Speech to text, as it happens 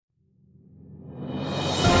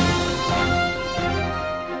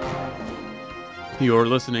You're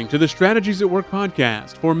listening to the Strategies at Work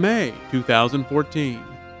podcast for May 2014.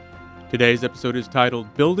 Today's episode is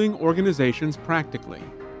titled Building Organizations Practically.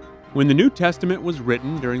 When the New Testament was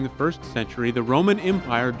written during the first century, the Roman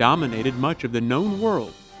Empire dominated much of the known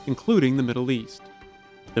world, including the Middle East.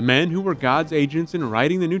 The men who were God's agents in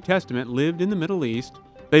writing the New Testament lived in the Middle East.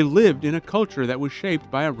 They lived in a culture that was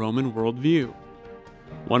shaped by a Roman worldview.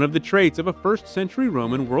 One of the traits of a first-century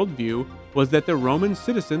Roman worldview was that the Roman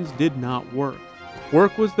citizens did not work.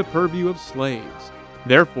 Work was the purview of slaves.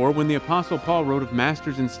 Therefore, when the Apostle Paul wrote of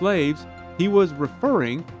masters and slaves, he was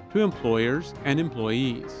referring to employers and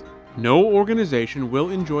employees. No organization will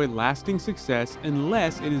enjoy lasting success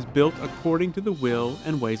unless it is built according to the will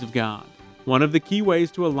and ways of God. One of the key ways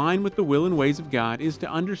to align with the will and ways of God is to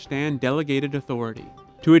understand delegated authority.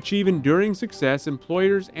 To achieve enduring success,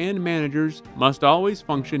 employers and managers must always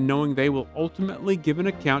function knowing they will ultimately give an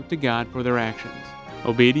account to God for their actions.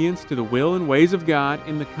 Obedience to the will and ways of God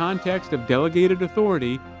in the context of delegated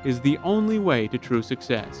authority is the only way to true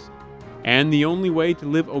success. And the only way to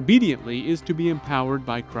live obediently is to be empowered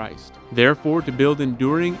by Christ. Therefore, to build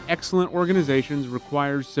enduring, excellent organizations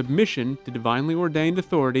requires submission to divinely ordained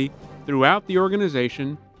authority throughout the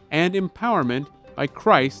organization and empowerment by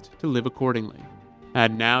Christ to live accordingly.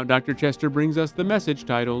 And now, Dr. Chester brings us the message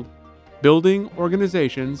titled, Building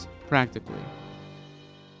Organizations Practically.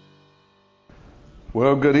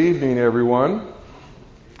 Well, good evening, everyone.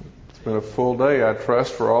 It's been a full day, I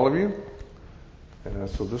trust, for all of you. And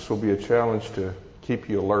so this will be a challenge to keep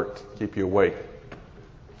you alert, keep you awake.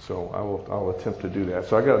 So I'll attempt to do that.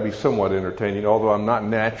 So I got to be somewhat entertaining, although I'm not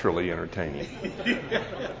naturally entertaining.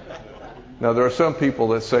 Now, there are some people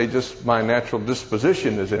that say just my natural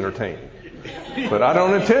disposition is entertaining. But I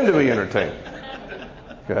don't intend to be entertaining.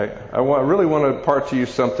 Okay? I really want to impart to you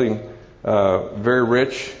something very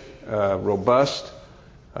rich, robust,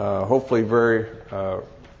 hopefully very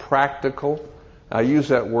practical. I use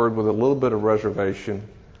that word with a little bit of reservation.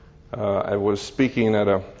 I was speaking at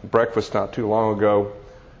a breakfast not too long ago,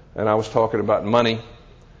 and I was talking about money.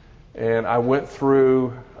 And I went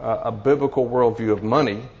through a biblical worldview of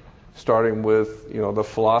money, starting with the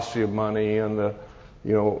philosophy of money and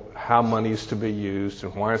how money is to be used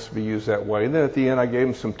and why it's to be used that way. And then at the end, I gave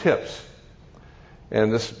him some tips.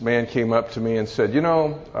 And this man came up to me and said,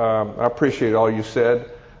 I appreciate all you said,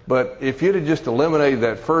 but if you'd have just eliminated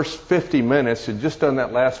that first 50 minutes and just done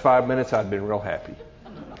that last 5 minutes, I'd been real happy.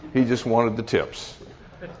 He just wanted the tips.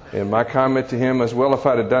 And my comment to him is, well, if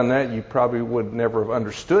I'd have done that, you probably would never have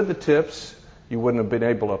understood the tips. You wouldn't have been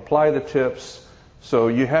able to apply the tips. So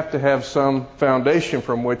you have to have some foundation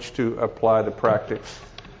from which to apply the practice.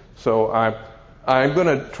 So I'm going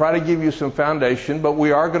to try to give you some foundation, but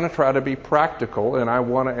we are going to try to be practical, and I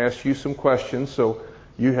want to ask you some questions, so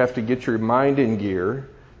you have to get your mind in gear,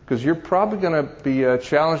 because you're probably going to be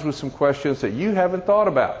challenged with some questions that you haven't thought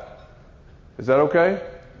about. Is that okay?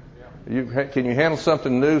 Yeah. Can you handle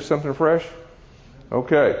something new, something fresh?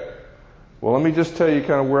 Okay. Well, let me just tell you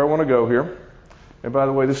kind of where I want to go here. And by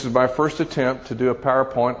the way, this is my first attempt to do a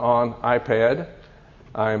PowerPoint on iPad.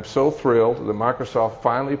 I am so thrilled that Microsoft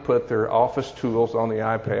finally put their Office tools on the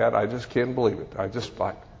iPad. I just can't believe it.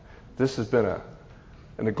 This has been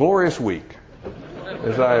a glorious week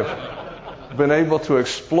as I've been able to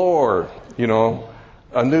explore,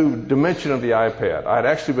 a new dimension of the iPad. I'd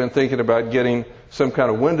actually been thinking about getting some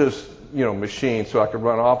kind of Windows, machine so I could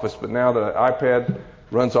run Office, but now the iPad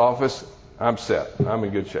runs Office, I'm set. I'm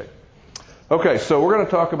in good shape. Okay, so we're going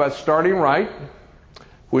to talk about starting right,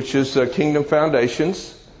 which is Kingdom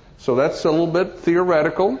Foundations. So that's a little bit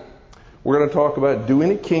theoretical. We're going to talk about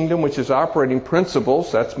doing a kingdom, which is operating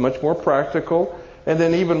principles. That's much more practical. And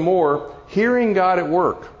then even more, hearing God at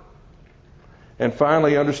work. And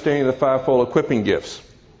finally, understanding the fivefold equipping gifts.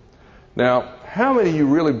 Now, how many of you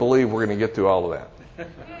really believe we're going to get through all of that?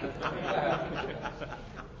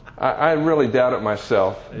 I really doubt it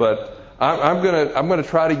myself, but I'm going to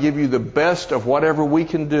try to give you the best of whatever we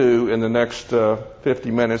can do in the next 50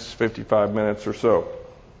 minutes, 55 minutes or so.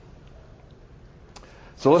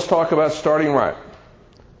 So let's talk about starting right.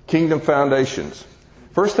 Kingdom foundations.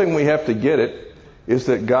 First thing we have to get it is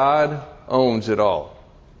that God owns it all.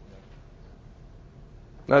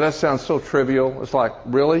 Now that sounds so trivial. It's like,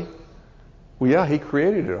 really? Well, yeah, He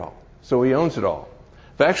created it all. So He owns it all.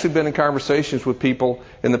 I've actually been in conversations with people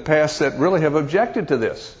in the past that really have objected to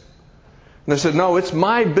this. And they said, no, it's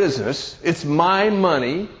my business, it's my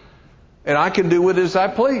money, and I can do with it as I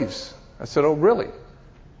please. I said, oh, really?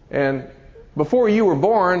 And before you were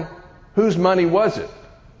born, whose money was it?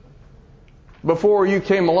 Before you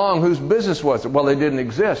came along, whose business was it? Well, they didn't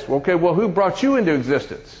exist. Okay, well, who brought you into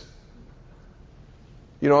existence?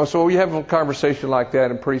 So you have a conversation like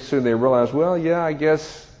that, and pretty soon they realize, well, yeah, I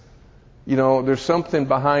guess, there's something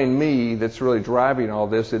behind me that's really driving all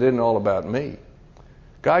this. It isn't all about me.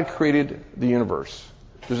 God created the universe.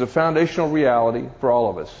 There's a foundational reality for all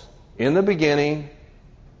of us. In the beginning,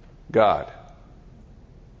 God.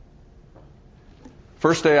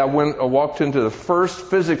 First day I walked into the first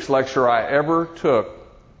physics lecture I ever took.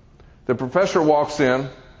 The professor walks in,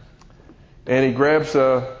 and he grabs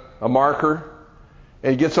a marker,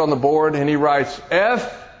 and he gets on the board, and he writes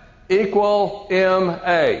F equal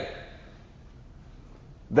ma.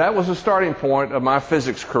 That was the starting point of my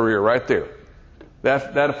physics career right there.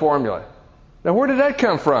 That formula. Now, where did that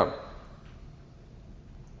come from?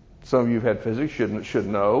 Some of you who've had physics should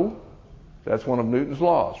know. That's one of Newton's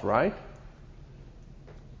laws, right?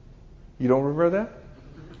 You don't remember that?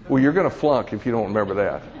 Well, you're going to flunk if you don't remember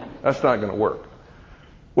that. That's not going to work.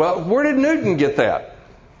 Well, where did Newton get that?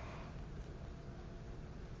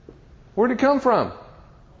 Where did it come from?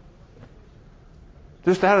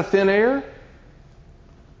 Just out of thin air?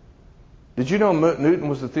 Did you know Newton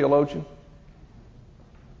was a theologian?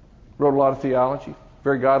 Wrote a lot of theology.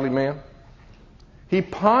 Very godly man. He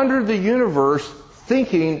pondered the universe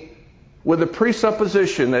thinking with the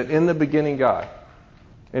presupposition that in the beginning God.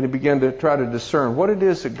 And he began to try to discern what it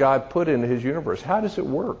is that God put into his universe. How does it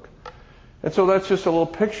work? And so that's just a little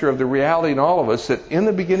picture of the reality in all of us, that in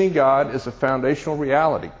the beginning God is a foundational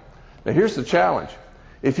reality. Now here's the challenge.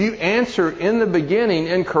 If you answer in the beginning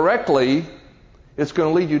incorrectly, it's going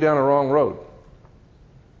to lead you down a wrong road.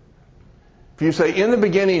 If you say in the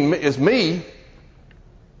beginning is me,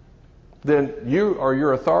 then you are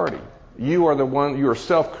your authority. You are the one, you are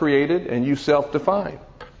self-created and you self-define.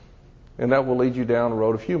 And that will lead you down the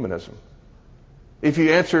road of humanism. If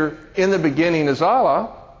you answer in the beginning is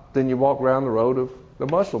Allah, then you walk around the road of the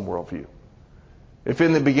Muslim worldview. If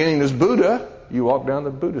in the beginning is Buddha, you walk down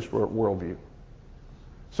the Buddhist worldview.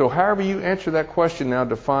 So however you answer that question now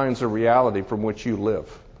defines the reality from which you live.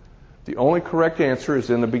 The only correct answer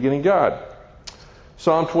is in the beginning God.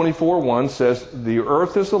 Psalm 24:1 says, "The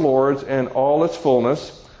earth is the Lord's and all its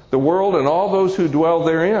fullness, the world and all those who dwell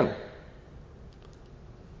therein."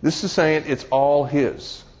 This is saying it's all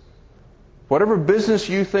His. Whatever business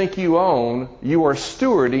you think you own, you are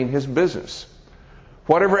stewarding His business.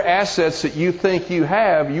 Whatever assets that you think you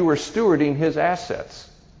have, you are stewarding His assets.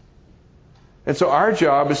 And so our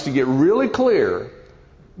job is to get really clear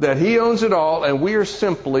that He owns it all and we are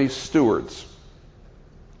simply stewards.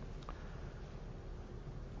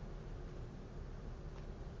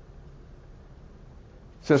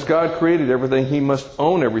 Since God created everything, He must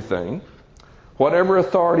own everything. Whatever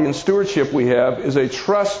authority and stewardship we have is a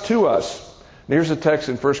trust to us. And here's a text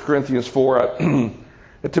in 1 Corinthians 4.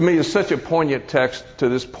 It to me is such a poignant text to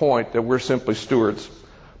this point that we're simply stewards.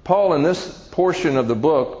 Paul, in this portion of the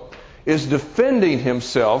book, is defending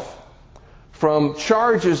himself from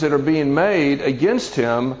charges that are being made against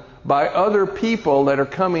him by other people that are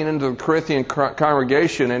coming into the Corinthian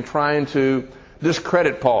congregation and trying to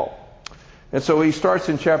discredit Paul. And so he starts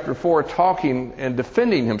in chapter 4 talking and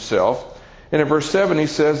defending himself. And in verse 7 he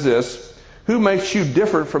says this, "Who makes you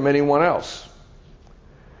different from anyone else?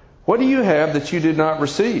 What do you have that you did not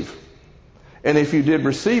receive? And if you did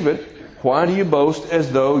receive it, why do you boast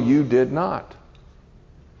as though you did not?"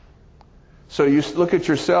 So you look at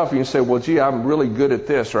yourself and you say, well, gee, I'm really good at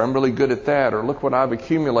this, or I'm really good at that, or look what I've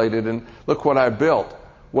accumulated and look what I've built.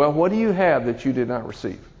 Well, what do you have that you did not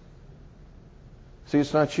receive? See,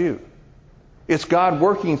 it's not you. It's God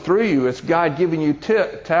working through you. It's God giving you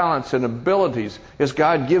talents and abilities. It's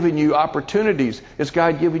God giving you opportunities. It's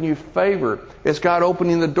God giving you favor. It's God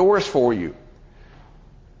opening the doors for you.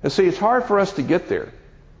 And see, it's hard for us to get there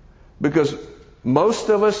because most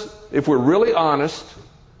of us, if we're really honest,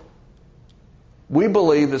 we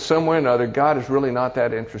believe that some way or another God is really not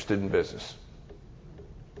that interested in business.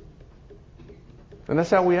 And that's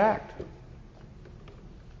how we act.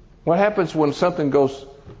 What happens when something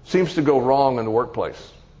seems to go wrong in the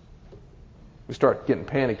workplace? We start getting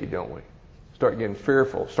panicky, don't we? Start getting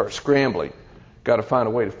fearful, start scrambling. Got to find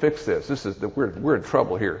a way to fix this. We're in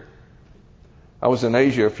trouble here. I was in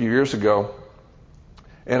Asia a few years ago,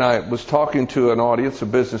 and I was talking to an audience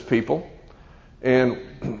of business people,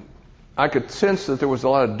 and I could sense that there was a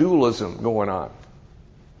lot of dualism going on,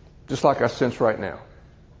 just like I sense right now.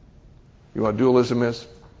 You know what dualism is?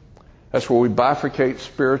 That's where we bifurcate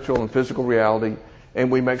spiritual and physical reality,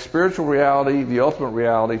 and we make spiritual reality the ultimate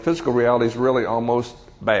reality. Physical reality is really almost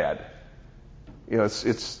bad. You know,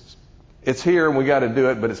 it's here and we got to do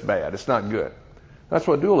it, but it's bad. It's not good. That's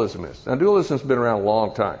what dualism is. Now, dualism's been around a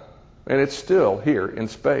long time, and it's still here in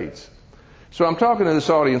spades. So I'm talking to this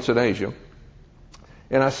audience in Asia,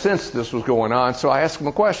 And I sensed this was going on, so I asked him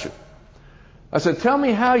a question. I said, tell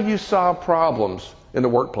me how you solve problems in the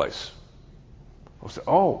workplace. I said,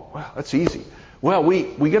 oh, well, that's easy. Well,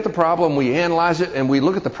 we get the problem, we analyze it, and we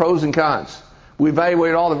look at the pros and cons. We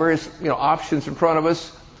evaluate all the various options in front of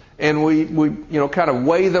us, and we kind of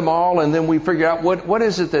weigh them all, and then we figure out what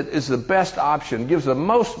is it that is the best option, gives the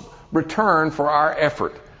most return for our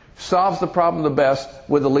effort, solves the problem the best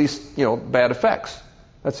with the least bad effects.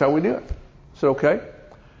 That's how we do it. I said, okay.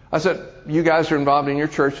 I said, you guys are involved in your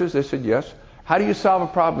churches? They said, yes. How do you solve a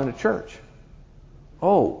problem in a church?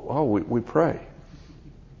 We pray.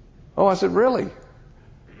 Oh, I said, really?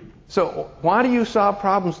 So why do you solve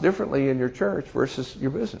problems differently in your church versus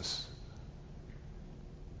your business?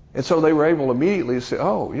 And so they were able immediately to say,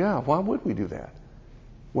 oh, yeah, why would we do that?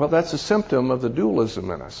 Well, that's a symptom of the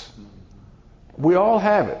dualism in us. We all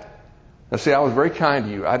have it. Now, see, I was very kind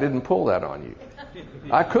to you. I didn't pull that on you.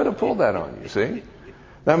 I could have pulled that on you, see?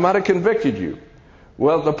 That might have convicted you.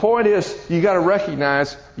 Well, the point is, you got to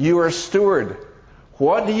recognize you are a steward.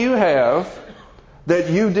 What do you have that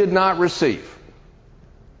you did not receive?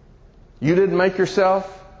 You didn't make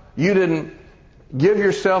yourself. You didn't give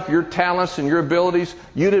yourself your talents and your abilities.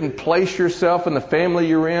 You didn't place yourself in the family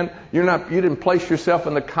you're in. You didn't place yourself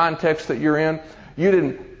in the context that you're in. You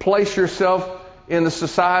didn't place yourself in the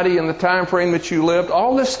society and the time frame that you lived.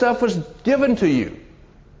 All this stuff was given to you.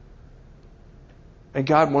 And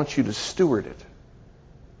God wants you to steward it.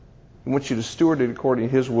 He wants you to steward it according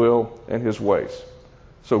to His will and His ways.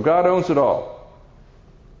 So God owns it all.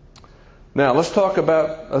 Now, let's talk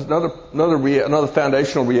about another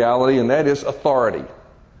foundational reality, and that is authority.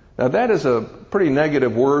 Now, that is a pretty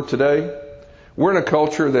negative word today. We're in a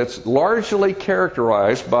culture that's largely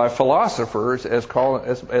characterized by philosophers as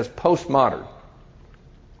postmodern.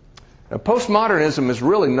 Now, postmodernism is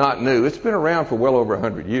really not new. It's been around for well over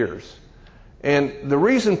 100 years. And the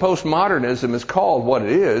reason postmodernism is called what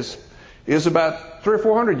it is about 300 or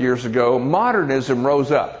 400 years ago, modernism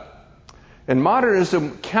rose up. And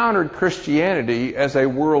modernism countered Christianity as a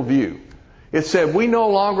worldview. It said, we no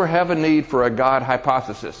longer have a need for a God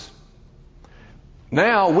hypothesis.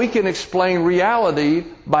 Now we can explain reality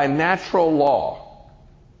by natural law.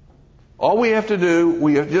 All we have to do,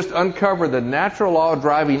 we just uncover the natural law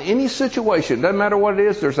driving any situation. Doesn't matter what it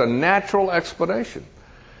is, there's a natural explanation.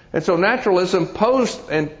 And so naturalism posed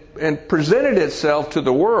and presented itself to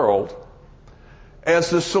the world as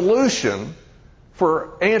the solution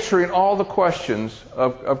for answering all the questions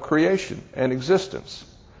of creation and existence.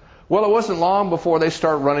 Well, it wasn't long before they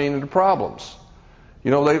start running into problems.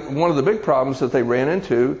 One of the big problems that they ran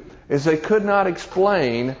into is they could not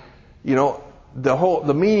explain,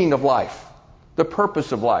 the meaning of life, the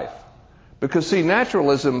purpose of life. Because, see,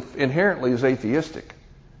 naturalism inherently is atheistic.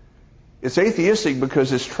 It's atheistic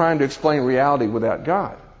because it's trying to explain reality without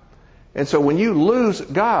God. And so when you lose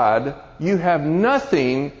God, you have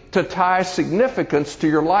nothing to tie significance to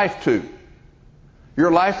your life to.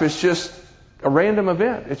 Your life is just a random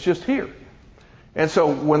event. It's just here. And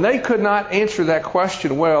so when they could not answer that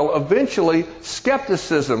question well, eventually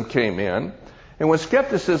skepticism came in. And when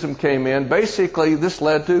skepticism came in, basically this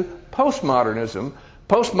led to postmodernism.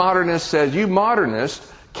 Postmodernist says, you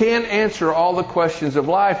modernists can't answer all the questions of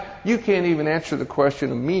life. You can't even answer the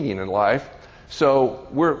question of meaning in life. So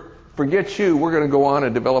forget you, we're going to go on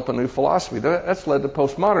and develop a new philosophy. That's led to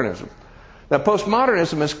postmodernism. Now,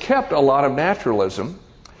 postmodernism has kept a lot of naturalism,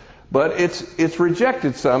 but it's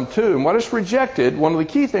rejected some too. And what it's rejected, one of the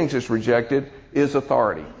key things it's rejected, is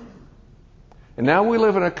authority. And now we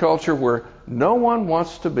live in a culture where no one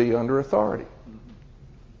wants to be under authority.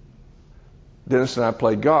 Dennis and I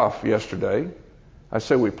played golf yesterday. I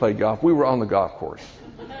say we played golf. We were on the golf course.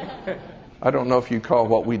 I don't know if you call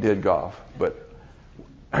what we did golf, but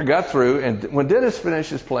I got through, and when Dennis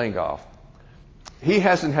finishes playing golf, he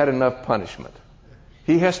hasn't had enough punishment.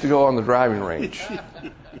 He has to go on the driving range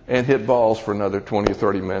and hit balls for another 20 or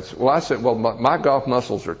 30 minutes. Well, I said, my golf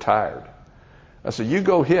muscles are tired. I said, you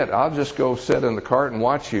go hit. I'll just go sit in the cart and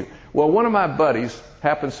watch you. Well, one of my buddies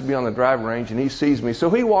happens to be on the driving range, and he sees me, so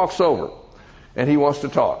he walks over, and he wants to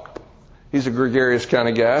talk. He's a gregarious kind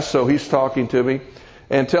of guy, so he's talking to me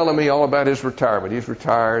and telling me all about his retirement. He's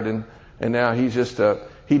retired, and now he's just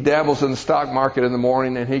he dabbles in the stock market in the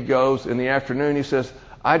morning, and he goes in the afternoon. He says,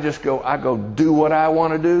 I go do what I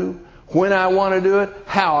want to do, when I want to do it,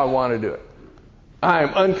 how I want to do it. I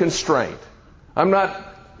am unconstrained. I'm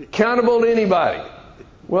not accountable to anybody.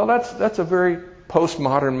 Well, that's a very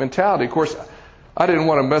postmodern mentality. Of course, I didn't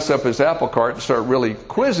want to mess up his apple cart and start really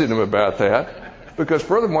quizzing him about that. Because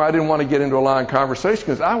furthermore, I didn't want to get into a long conversation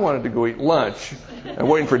because I wanted to go eat lunch and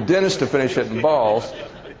waiting for Dennis to finish hitting balls.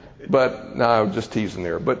 But no, I'm just teasing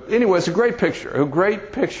there. But anyway, it's a great picture of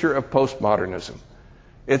postmodernism.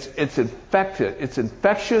 It's infected. It's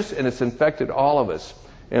infectious, and it's infected all of us.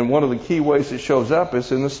 And one of the key ways it shows up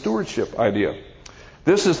is in the stewardship idea.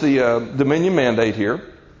 This is the Dominion Mandate here.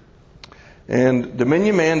 And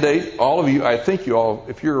Dominion Mandate, all of you, I think you all,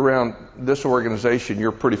 if you're around this organization,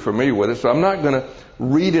 you're pretty familiar with it. So I'm not going to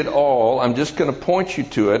read it all. I'm just going to point you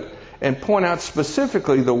to it and point out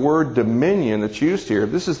specifically the word dominion that's used here.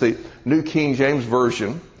 This is the New King James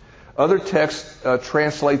Version. Other texts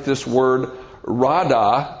translate this word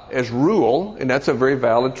rada as rule, and that's a very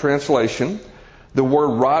valid translation. The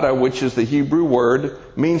word rada, which is the Hebrew word,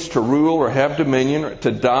 means to rule or have dominion, or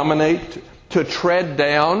to dominate, to tread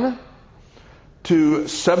down, to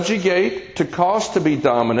subjugate, to cause to be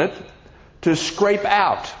dominant, to scrape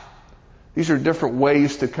out. These are different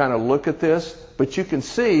ways to kind of look at this, but you can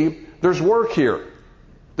see there's work here.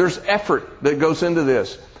 There's effort that goes into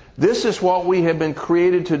this. This is what we have been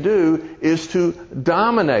created to do, is to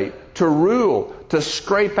dominate, to rule, to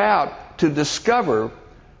scrape out, to discover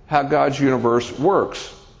how God's universe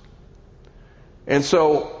works. And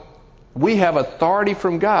so we have authority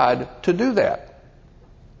from God to do that.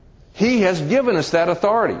 He has given us that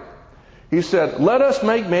authority. He said, let us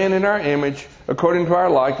make man in our image, according to our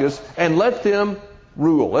likeness, and let them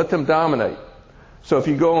rule, let them dominate. So if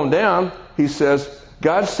you go on down, he says,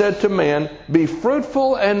 God said to man, be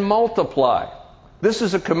fruitful and multiply. This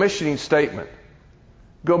is a commissioning statement.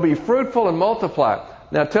 Go be fruitful and multiply.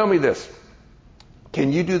 Now tell me this.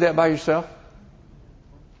 Can you do that by yourself?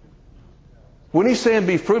 When he's saying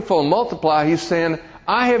be fruitful and multiply, he's saying,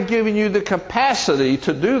 I have given you the capacity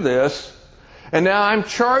to do this, and now I'm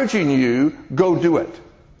charging you, go do it.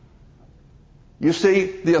 You see,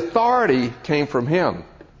 the authority came from him.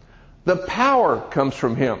 The power comes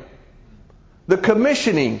from him. The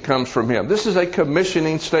commissioning comes from him. This is a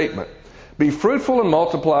commissioning statement. Be fruitful and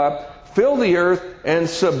multiply, fill the earth and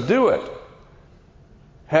subdue it.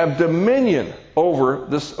 Have dominion over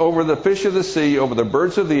the fish of the sea, over the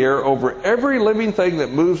birds of the air, over every living thing that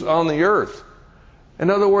moves on the earth. In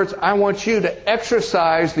other words, I want you to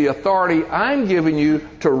exercise the authority I'm giving you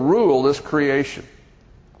to rule this creation.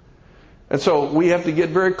 And so we have to get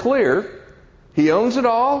very clear. He owns it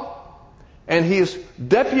all, and He's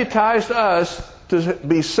deputized us to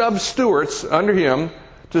be sub-stewards under Him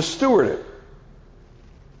to steward it.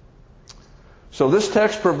 So this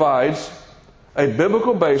text provides a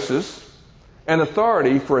biblical basis and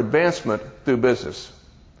authority for advancement through business.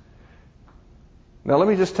 Now let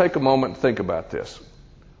me just take a moment and think about this.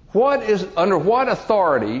 Under what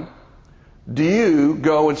authority do you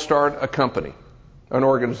go and start a company, an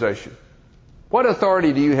organization? What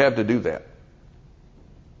authority do you have to do that?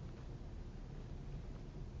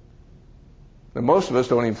 Now, most of us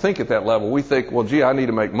don't even think at that level. We think, well, gee, I need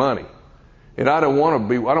to make money. And I don't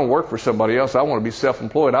work for somebody else. I want to be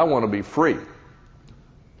self-employed. I want to be free.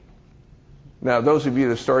 Now, those of you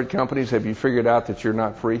that started companies, have you figured out that you're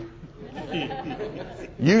not free?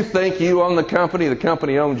 You think you own the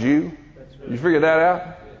company owns you. You figured that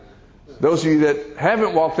out? Those of you that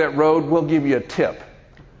haven't walked that road, we'll give you a tip.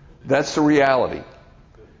 That's the reality.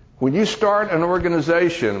 When you start an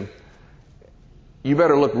organization, you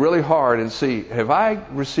better look really hard and see, have I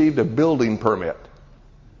received a building permit?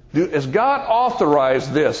 Has God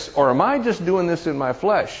authorized this, or am I just doing this in my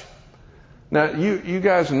flesh? Now, you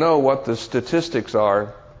guys know what the statistics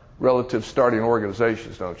are relative to starting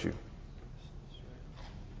organizations, don't you?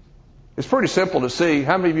 It's pretty simple to see.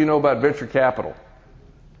 How many of you know about venture capital?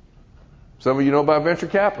 Some of you know about venture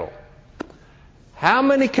capital. How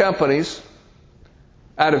many companies,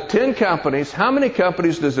 out of 10 companies, how many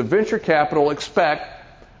companies does a venture capital expect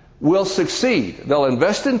will succeed? They'll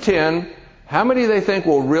invest in 10. How many do they think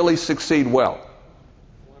will really succeed well?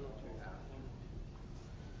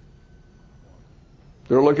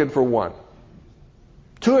 They're looking for one.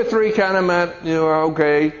 2 or 3 kind of meant,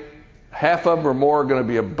 okay, half of them or more are going to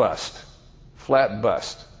be a bust. Flat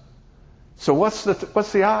bust. So what's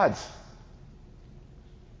the odds?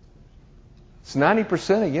 It's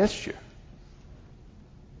 90% against you.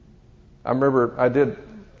 I remember I did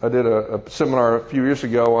a seminar a few years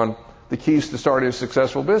ago on the keys to starting a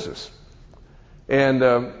successful business. And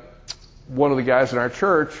one of the guys in our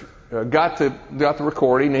church got the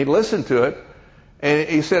recording, and he listened to it, and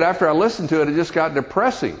he said, after I listened to it, it just got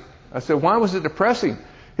depressing. I said, why was it depressing?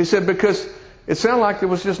 He said, because it sounded like there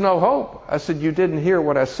was just no hope. I said, you didn't hear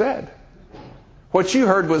what I said. What you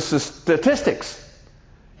heard was the statistics.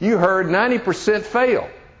 You heard 90% fail.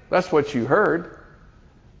 That's what you heard.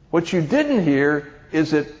 What you didn't hear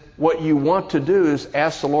is that what you want to do is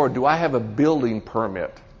ask the Lord, do I have a building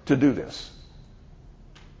permit to do this?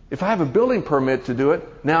 If I have a building permit to do it,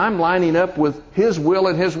 now I'm lining up with His will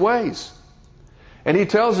and His ways. And He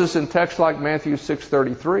tells us in texts like Matthew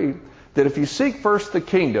 6:33 that if you seek first the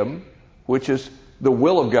kingdom, which is the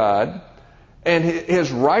will of God, and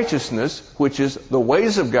His righteousness, which is the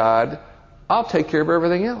ways of God, I'll take care of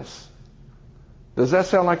everything else. Does that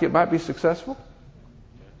sound like it might be successful?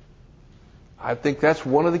 I think that's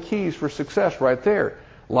one of the keys for success right there.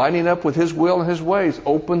 Lining up with His will and His ways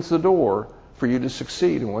opens the door for you to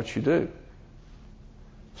succeed in what you do.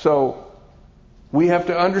 So we have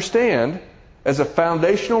to understand as a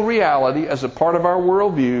foundational reality, as a part of our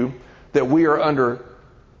worldview, that we are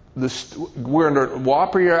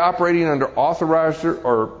operating under authorized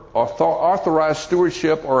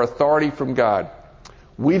stewardship or authority from God.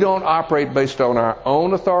 We don't operate based on our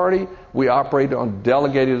own authority. We operate on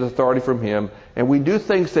delegated authority from Him, and we do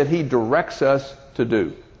things that He directs us to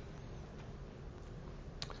do.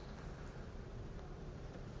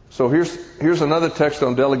 So here's another text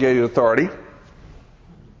on delegated authority.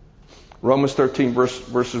 Romans 13,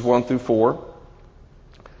 verses 1 through 4.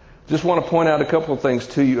 Just want to point out a couple of things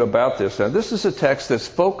to you about this. Now, this is a text that's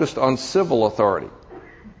focused on civil authority.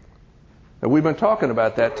 Now, we've been talking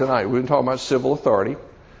about that tonight. We've been talking about civil authority.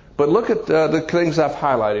 But look at the things I've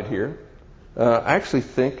highlighted here. I actually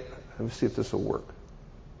think, let me see if this will work.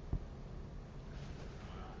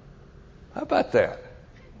 How about that?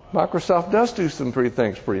 Microsoft does do some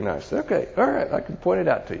things pretty nice. Okay, all right, I can point it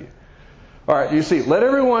out to you. All right, you see, let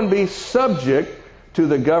everyone be subject to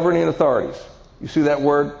the governing authorities. You see that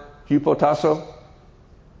word, hupotasso?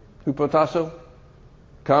 Hupotasso?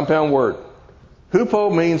 Compound word.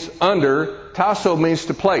 Hupo means under, tasso means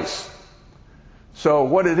to place. So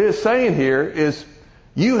what it is saying here is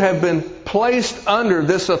you have been placed under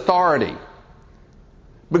this authority.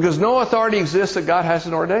 Because no authority exists that God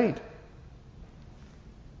hasn't ordained.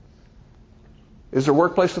 Is there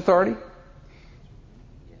workplace authority?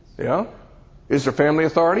 Yeah. Is there family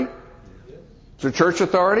authority? Is there church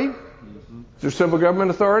authority? Is there civil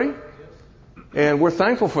government authority? And we're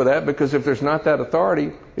thankful for that, because if there's not that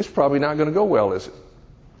authority, it's probably not going to go well, is it?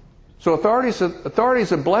 So authority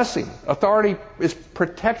is a blessing. Authority is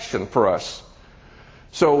protection for us.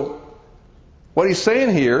 So what he's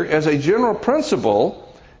saying here as a general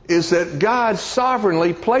principle is that God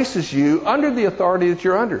sovereignly places you under the authority that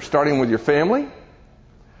you're under, starting with your family,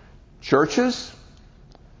 churches,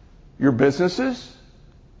 your businesses,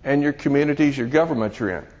 and your communities, your government you're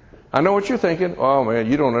in. I know what you're thinking. Oh man,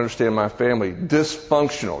 you don't understand my family.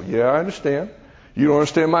 Dysfunctional. Yeah, I understand. You don't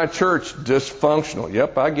understand my church. Dysfunctional.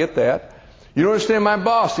 Yep, I get that. You don't understand my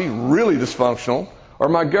boss. He's really dysfunctional. Or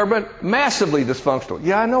my government, massively dysfunctional.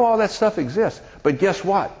 Yeah, I know all that stuff exists. But guess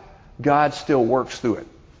what? God still works through it.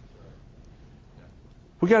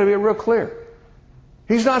 We've got to be real clear.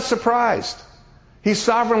 He's not surprised. He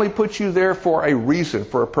sovereignly put you there for a reason,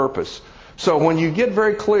 for a purpose. So when you get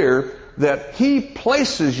very clear that He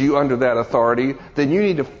places you under that authority, then you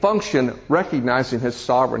need to function recognizing His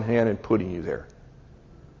sovereign hand in putting you there.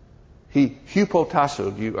 He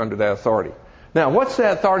hupotassoed you under that authority. Now, what's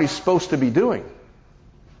that authority supposed to be doing?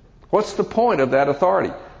 What's the point of that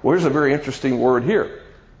authority? Well, here's a very interesting word here.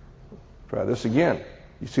 Try this again.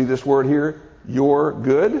 You see this word here? Your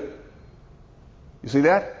good? You see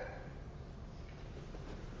that?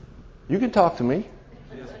 You can talk to me.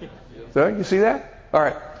 So, you see that? All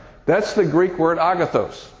right. That's the Greek word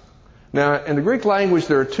agathos. Now, in the Greek language,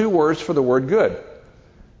 there are two words for the word good.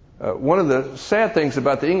 One of the sad things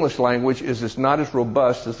about the English language is it's not as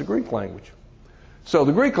robust as the Greek language. So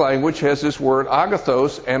the Greek language has this word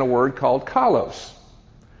agathos and a word called kalos.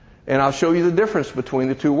 And I'll show you the difference between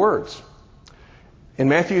the two words. In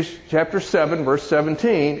Matthew chapter 7, verse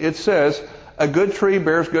 17, it says, a good tree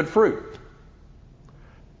bears good fruit.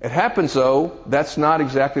 It happens, though, that's not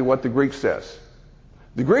exactly what the Greek says.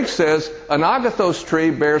 The Greek says, an agathos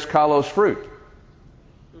tree bears kalos fruit.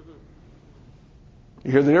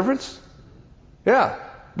 You hear the difference? Yeah,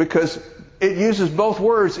 because it uses both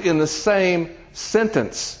words in the same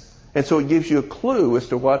sentence. And so it gives you a clue as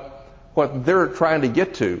to what they're trying to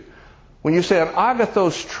get to. When you say an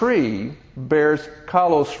agathos tree bears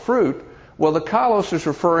kalos fruit, well, the kalos is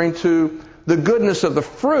referring to the goodness of the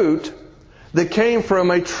fruit that came from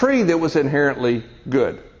a tree that was inherently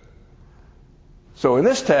good. So in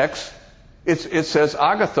this text, it says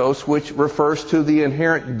agathos, which refers to the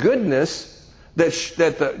inherent goodness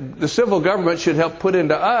that the civil government should help put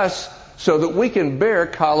into us so that we can bear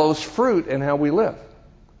kalos fruit in how we live.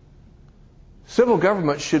 Civil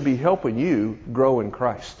government should be helping you grow in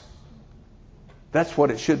Christ. That's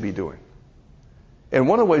what it should be doing. And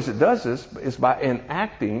one of the ways it does this is by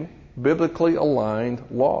enacting biblically aligned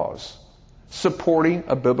laws. supporting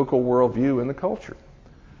a biblical worldview in the culture.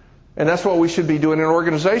 And that's what we should be doing in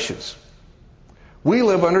organizations. We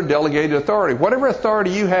live under delegated authority. Whatever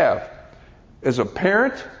authority you have as a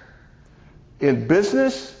parent, in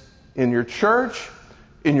business, in your church,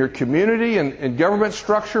 in your community, in government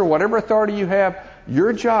structure, whatever authority you have,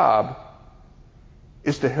 your job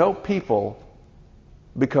is to help people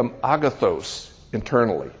become agathos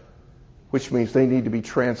internally, which means they need to be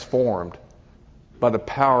transformed by the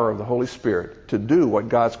power of the Holy Spirit to do what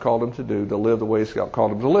God's called them to do, to live the way He's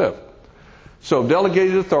called them to live. So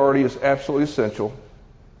delegated authority is absolutely essential.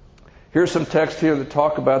 Here's some text here that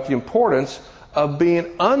talk about the importance of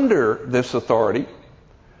being under this authority.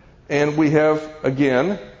 And we have,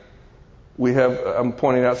 again, I'm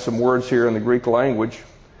pointing out some words here in the Greek language.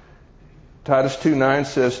 Titus 2:9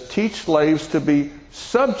 says, teach slaves to be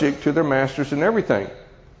subject to their masters in everything.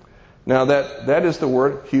 Now that is the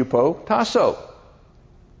word hupotasso.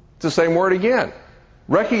 It's the same word again.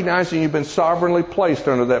 Recognizing you've been sovereignly placed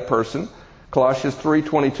under that person. Colossians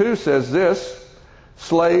 3:22 says this,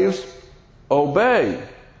 slaves, obey.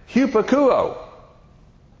 Hupakuo.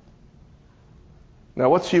 Now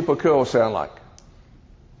what's hupakuo sound like?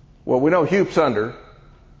 Well, we know hup's under,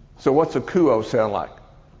 so what's a kuo sound like?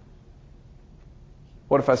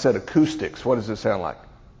 What if I said acoustics? What does it sound like?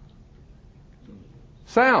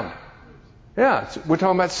 Sound. Yeah, we're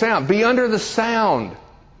talking about sound. Be under the sound.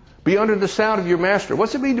 Be under the sound of your master.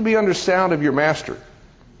 What's it mean to be under sound of your master?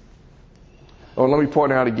 Oh, let me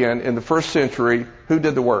point out again, in the first century, who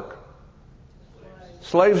did the work?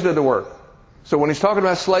 Slaves did the work. So when he's talking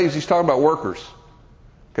about slaves, he's talking about workers.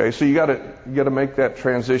 Okay, so you got to make that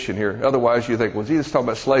transition here. Otherwise, you think, well, he's talking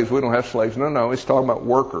about slaves. We don't have slaves. No, he's talking about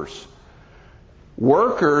workers.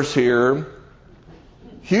 Workers here,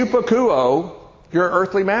 hupakuo, your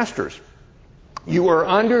earthly masters. You are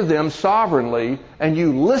under them sovereignly, and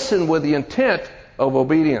you listen with the intent of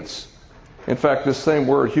obedience. In fact, this same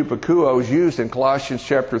word, hupakuo, is used in Colossians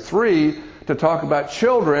chapter 3 to talk about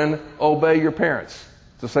children, obey your parents.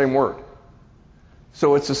 It's the same word.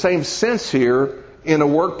 So it's the same sense here. In a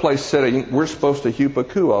workplace setting, we're supposed to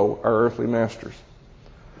hupakuo our earthly masters.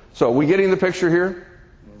 So we getting the picture here?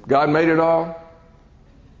 God made it all.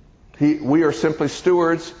 We are simply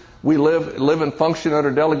stewards. We live and function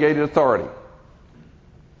under delegated authority.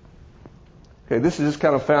 Okay, this is just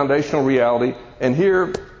kind of foundational reality. And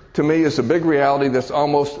here, to me, is a big reality that's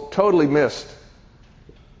almost totally missed.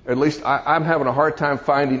 At least I'm having a hard time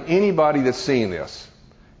finding anybody that's seeing this.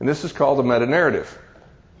 And this is called the meta-narrative.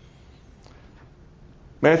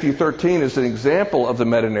 Matthew 13 is an example of the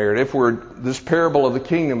meta-narrative where this parable of the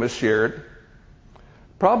kingdom is shared.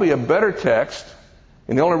 Probably a better text,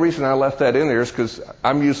 and the only reason I left that in there is because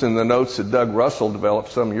I'm using the notes that Doug Russell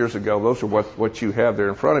developed some years ago. Those are what you have there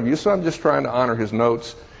in front of you. So I'm just trying to honor his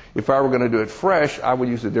notes. If I were going to do it fresh, I would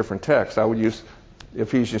use a different text. I would use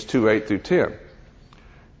Ephesians 2:8 through 10.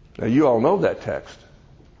 Now, you all know that text.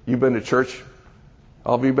 You've been to church.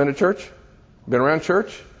 All of you been to church? Been around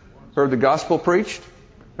church? Heard the gospel preached?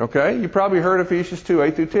 Okay, you probably heard Ephesians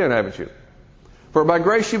 2:8 through 10, haven't you? For by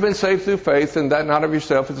grace you've been saved through faith, and that not of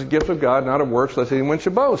yourself, it's a gift of God, not of works, lest anyone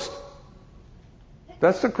should boast.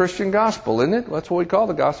 That's the Christian gospel, isn't it? That's what we call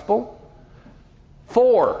the gospel.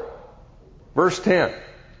 4, verse 10.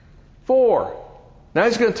 4. Now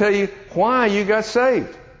he's going to tell you why you got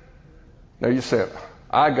saved. Now you said,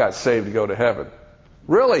 I got saved to go to heaven.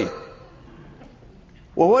 Really?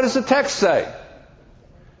 Well, what does the text say?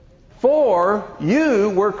 For you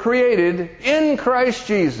were created in Christ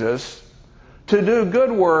Jesus to do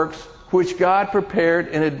good works which God prepared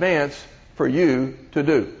in advance for you to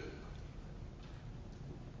do.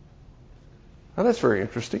 Now that's very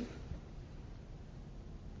interesting.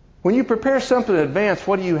 When you prepare something in advance,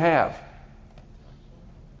 what do you have?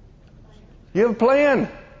 You have a plan.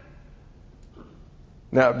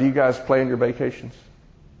 Now, do you guys plan your vacations?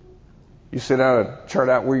 You sit down and chart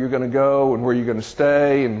out where you're going to go and where you're going to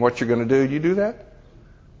stay and what you're going to do. Do you do that?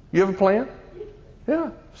 You have a plan?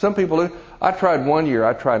 Yeah. Some people do. I tried one year.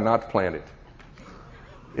 I tried not to plan it.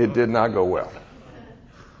 It did not go well.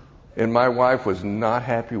 And my wife was not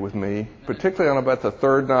happy with me, particularly on about the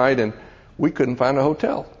third night, and we couldn't find a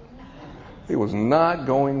hotel. It was not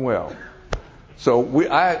going well. So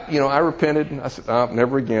I repented and I said, oh,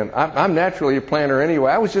 never again. I'm naturally a planner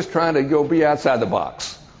anyway. I was just trying to go be outside the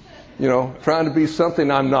box. Trying to be something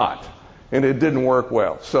I'm not. And it didn't work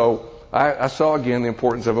well. So I saw again the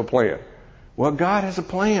importance of a plan. Well, God has a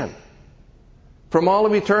plan. From all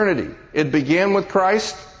of eternity. It began with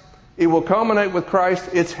Christ. It will culminate with Christ.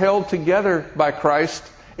 It's held together by Christ.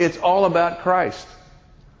 It's all about Christ.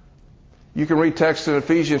 You can read text in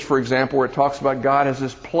Ephesians, for example, where it talks about God has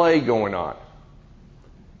this play going on.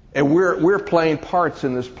 And we're playing parts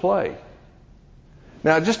in this play.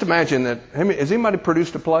 Now, just imagine that. Has anybody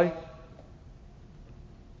produced a play?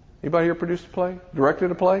 Anybody here produced a play?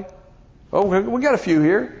 Directed a play? Oh, we got a few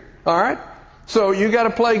here. All right. So you got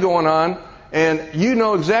a play going on, and you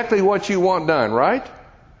know exactly what you want done, right?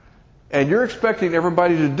 And you're expecting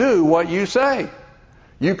everybody to do what you say.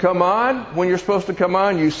 You come on when you're supposed to come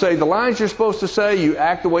on. You say the lines you're supposed to say. You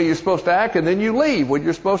act the way you're supposed to act, and then you leave when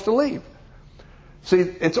you're supposed to leave. See,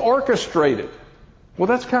 it's orchestrated. Well,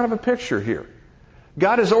 that's kind of a picture here.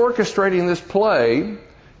 God is orchestrating this play,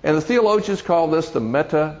 and the theologians call this the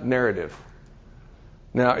meta-narrative.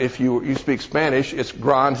 Now, if you speak Spanish, it's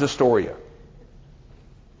gran historia.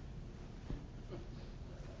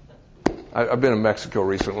 I've been in Mexico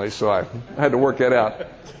recently, so I had to work that out.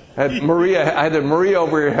 I had Maria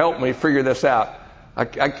over here help me figure this out.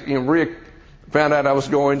 Maria found out I was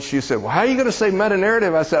going. She said, "Well, how are you going to say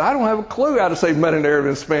meta-narrative?" I said, "I don't have a clue how to say meta-narrative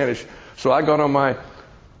in Spanish." So I got on my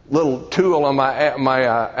little tool on my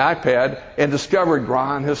iPad and discovered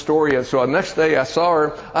gran historia. So the next day I saw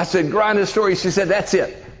her. I said, "Gran historia." She said, "That's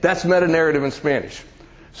it. That's meta-narrative in Spanish."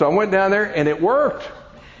 So I went down there, and it worked.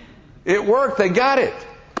 It worked. They got it.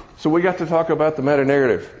 So we got to talk about the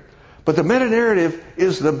meta-narrative. But the meta-narrative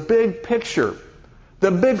is the big picture,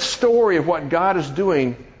 the big story of what God is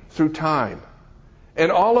doing through time.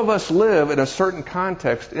 And all of us live in a certain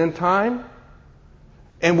context in time,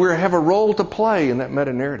 and we have a role to play in that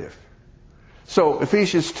meta-narrative. So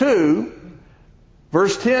Ephesians 2,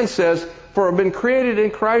 verse 10 says, "For I've been created in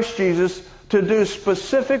Christ Jesus to do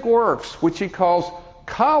specific works," which he calls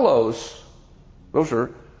kalos. Those are,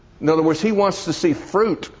 in other words, he wants to see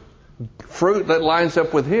fruit that lines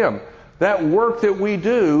up with him. That work that we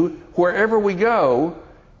do wherever we go,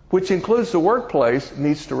 which includes the workplace,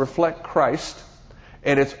 needs to reflect Christ,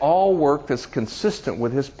 and it's all work that's consistent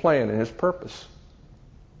with his plan and his purpose.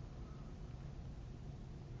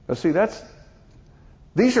 Now see,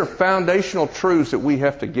 these are foundational truths that we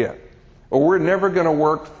have to get, or we're never going to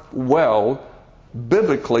work well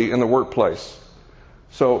biblically in the workplace.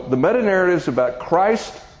 So the meta-narrative is about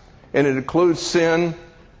Christ, and it includes sin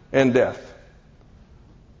and death.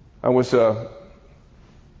 I was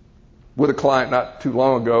with a client not too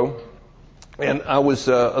long ago, and I was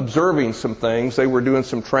observing some things. They were doing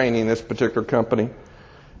some training in this particular company,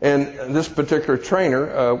 and this particular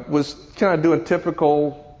trainer was kind of doing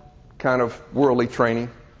typical kind of worldly training,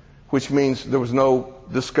 which means there was no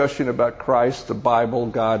discussion about Christ, the Bible,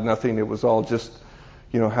 God, nothing. It was all just,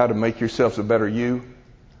 how to make yourselves a better you.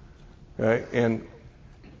 Okay? And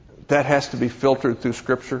that has to be filtered through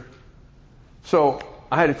Scripture. So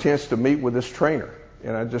I had a chance to meet with this trainer,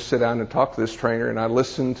 and I just sit down and talk to this trainer, and I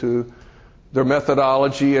listened to their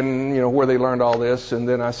methodology and where they learned all this, and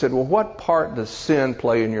then I said, "Well, what part does sin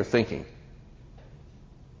play in your thinking?"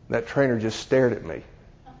 That trainer just stared at me.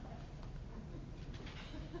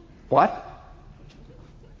 "What?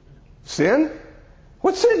 Sin?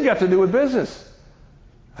 What's sin got to do with business?"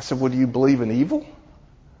 I said, "Well, do you believe in evil?"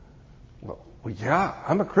 Well, yeah,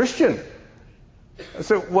 I'm a Christian. I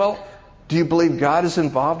said, "Well, do you believe God is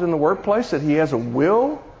involved in the workplace, that he has a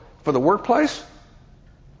will for the workplace?"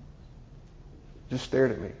 Just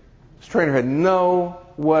stared at me. This trainer had no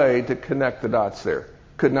way to connect the dots there.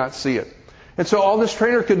 Could not see it. And so all this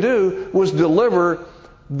trainer could do was deliver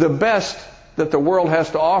the best that the world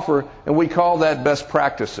has to offer, and we call that best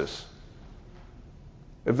practices.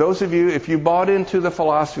 If those of you, if you bought into the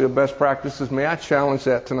philosophy of best practices, may I challenge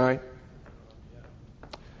that tonight?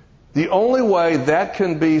 The only way that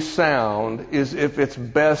can be sound is if it's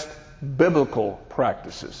best biblical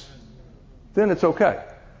practices. Then it's okay.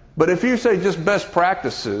 But if you say just best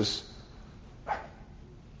practices,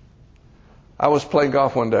 I was playing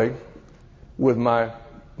golf one day with one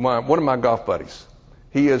of my golf buddies.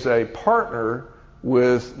 He is a partner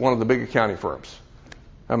with one of the big accounting firms.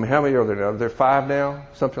 I mean, how many are there now? Are there 5 now?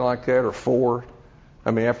 Something like that, or 4?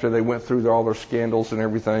 I mean, after they went through all their scandals and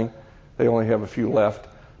everything, they only have a few left.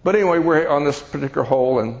 But anyway, we're on this particular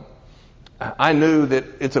hole, and I knew that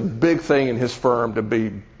it's a big thing in his firm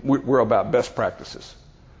we're about best practices.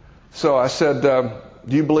 So I said,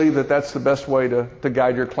 do you believe that that's the best way to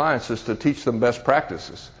guide your clients, is to teach them best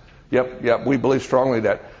practices? Yep, we believe strongly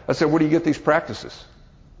that. I said, where do you get these practices?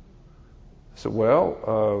 I said,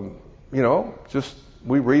 well, just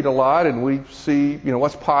we read a lot and we see,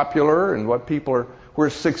 what's popular and what people are, where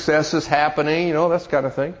success is happening, that kind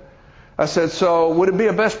of thing. I said, so would it be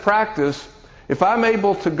a best practice if I'm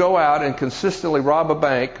able to go out and consistently rob a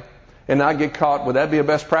bank and not get caught? Would that be a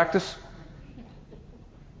best practice?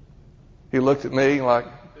 He looked at me like,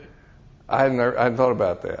 I hadn't thought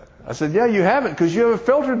about that. I said, yeah, you haven't, because you haven't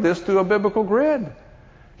filtered this through a biblical grid.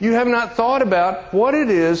 You have not thought about what it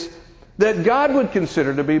is that God would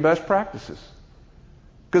consider to be best practices.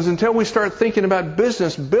 Because until we start thinking about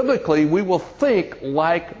business biblically, we will think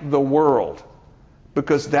like the world.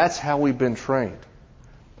 Because that's how we've been trained.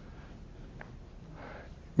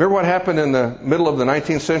 Remember what happened in the middle of the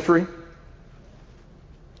 19th century?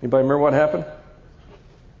 Anybody remember what happened?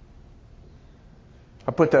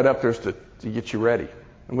 I put that up there to get you ready.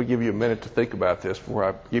 I'm going to give you a minute to think about this before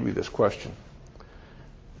I give you this question.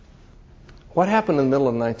 What happened in the middle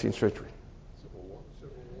of the 19th century?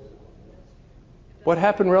 What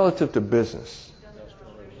happened relative to business?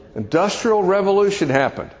 Industrial revolution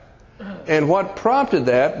happened. And what prompted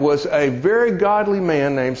that was a very godly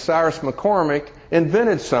man named Cyrus McCormick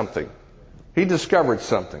invented something. He discovered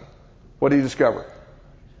something. What did he discover?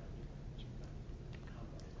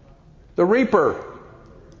 The reaper.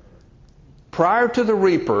 Prior to the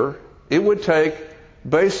reaper, it would take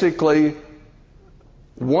basically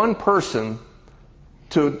one person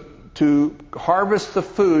to harvest the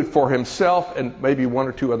food for himself and maybe one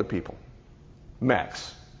or two other people,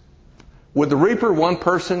 max. With the reaper, one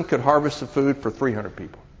person could harvest the food for 300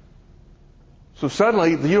 people. So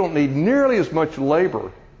suddenly, you don't need nearly as much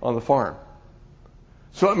labor on the farm.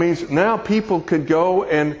 So it means now people could go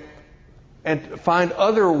and find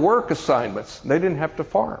other work assignments. They didn't have to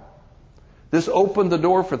farm. This opened the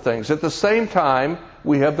door for things. At the same time,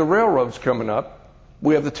 we have the railroads coming up.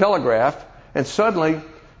 We have the telegraph. And suddenly,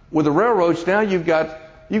 with the railroads, now you've got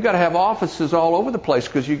to have offices all over the place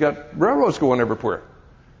because you've got railroads going everywhere.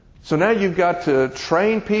 So now you've got to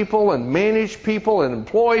train people and manage people and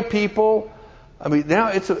employ people. I mean, now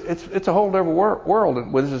it's a whole different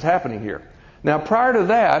world when this is happening here. Now, prior to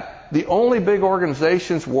that, the only big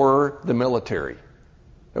organizations were the military.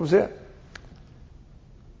 That was it.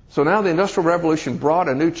 So now the Industrial Revolution brought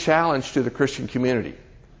a new challenge to the Christian community.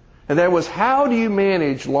 And that was, how do you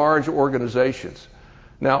manage large organizations?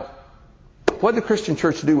 Now, what did the Christian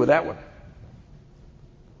church do with that one?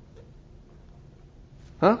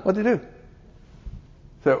 Huh? What did they do?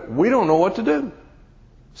 So we don't know what to do.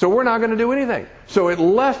 So we're not going to do anything. So it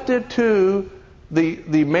left it to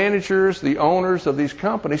the managers, the owners of these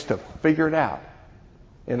companies to figure it out.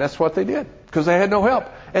 And that's what they did, because they had no help.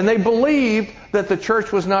 And they believed that the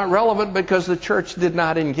church was not relevant because the church did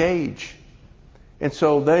not engage. And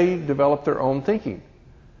so they developed their own thinking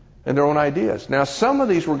and their own ideas. Now, some of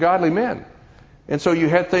these were godly men. And so you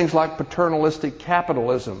had things like paternalistic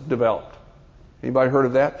capitalism developed. Anybody heard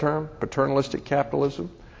of that term? Paternalistic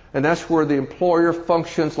capitalism? And that's where the employer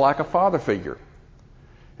functions like a father figure.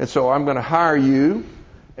 And so I'm going to hire you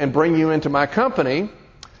and bring you into my company,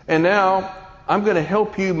 and now I'm going to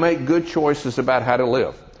help you make good choices about how to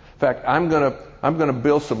live. In fact, I'm going to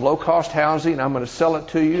build some low-cost housing. I'm going to sell it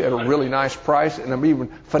to you at a really nice price, and I'm even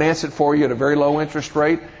finance it for you at a very low interest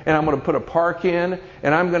rate. And I'm going to put a park in,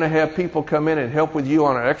 and I'm going to have people come in and help with you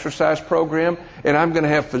on an exercise program. And I'm going to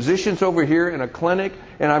have physicians over here in a clinic,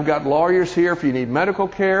 and I've got lawyers here if you need medical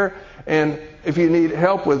care, and if you need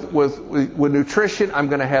help with nutrition, I'm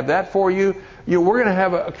going to have that for you. We're going to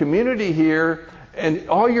have a community here. And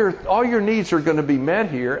all your needs are going to be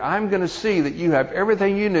met here. I'm going to see that you have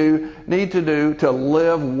everything you need to do to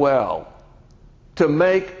live well, to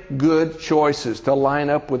make good choices, to line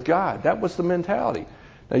up with God. That was the mentality.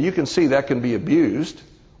 Now you can see that can be abused,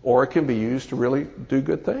 or it can be used to really do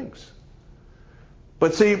good things.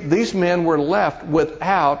 But see, these men were left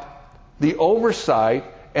without the oversight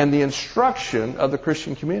and the instruction of the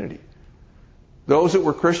Christian community. Those that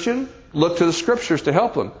were Christian looked to the Scriptures to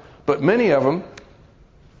help them. But many of them,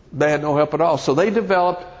 they had no help at all. So they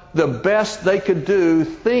developed the best they could do,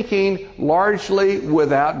 thinking largely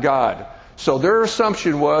without God. So their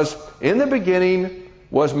assumption was, in the beginning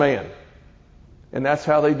was man. And that's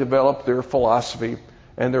how they developed their philosophy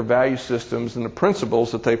and their value systems and the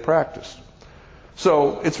principles that they practiced.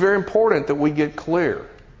 So it's very important that we get clear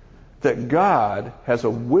that God has a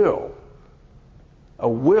will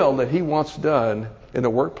that He wants done in the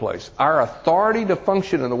workplace. Our authority to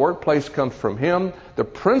function in the workplace comes from Him. The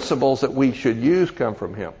principles that we should use come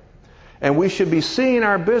from Him. And we should be seeing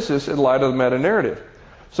our business in light of the meta-narrative.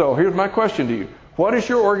 So here's my question to you. What is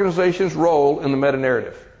your organization's role in the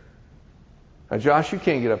meta-narrative? Now, Josh, you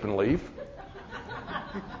can't get up and leave.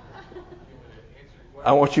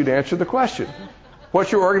 I want you to answer the question.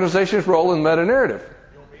 What's your organization's role in the meta-narrative?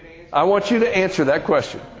 I want you to answer that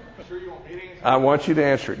question. I want you to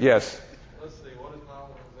answer it. Yes. Let's see. What is my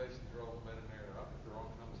organization's role in meta-narrative? I picked the wrong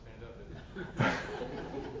time to stand up, didn't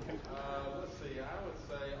I? Let's see. I would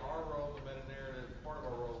say our role in the meta-narrative, part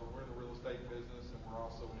of our role, we're in the real estate business, and we're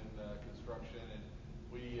also in construction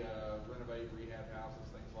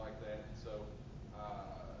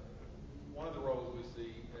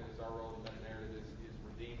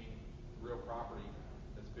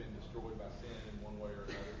one way or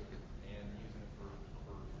another, and using it for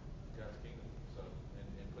God's kingdom. So,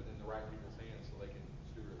 and putting it in the right people's hands so they can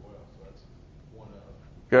steward it well. So that's one of.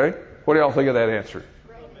 Okay. What do y'all think of that answer? Is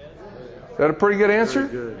that a pretty good answer?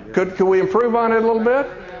 Good, yeah. Could we improve on it a little bit?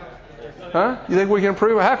 Huh? You think we can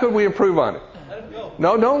improve? How could we improve on it?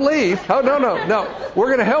 No, don't leave. Oh, no. We're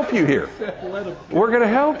going to help you here. We're going to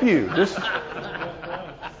help you.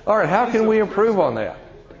 All right, how can we improve on that?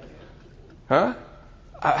 Huh?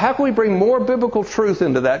 How can we bring more biblical truth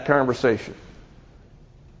into that conversation?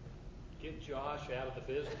 Get Josh out of the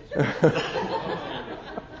business.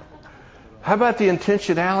 How about the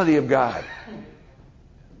intentionality of God?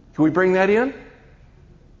 Can we bring that in?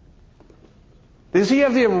 Does he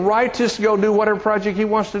have the right to go do whatever project he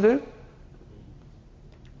wants to do?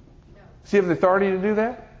 Does he have the authority to do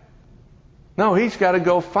that? No, he's got to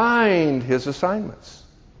go find his assignments.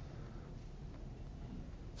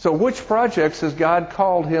 So which projects has God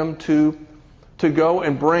called him to go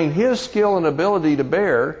and bring his skill and ability to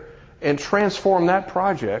bear and transform that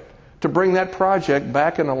project to bring that project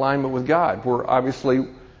back in alignment with God, where obviously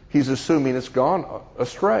he's assuming it's gone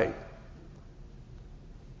astray.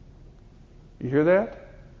 You hear that?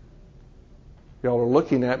 Y'all are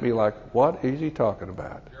looking at me like, what is he talking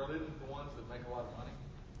about? Gerald, isn't the ones that make a lot of money?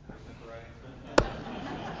 That's right.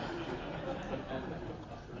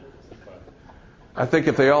 I think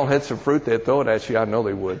if they all had some fruit, they'd throw it at you. I know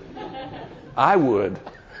they would. I would.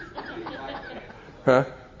 Huh?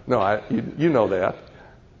 No, you know that.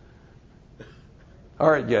 All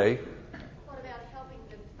right, Gay. What about helping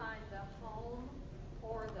them find the home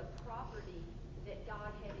or the property that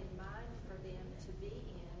God had in mind for them to be in,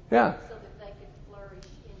 Yeah. so that they could flourish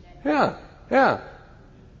in that? Yeah.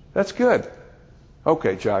 That's good.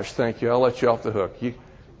 Okay, Josh, thank you. I'll let you off the hook.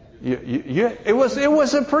 It was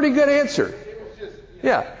a pretty good answer.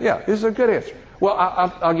 Yeah, it was a good answer. Well,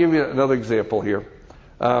 I'll give you another example here.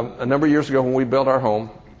 A number of years ago when we built our home,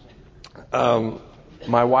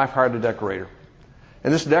 my wife hired a decorator.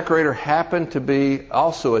 And this decorator happened to be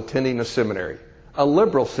also attending a seminary, a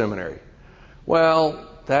liberal seminary. Well,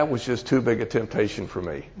 that was just too big a temptation for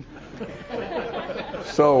me.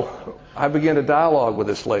 So I began a dialogue with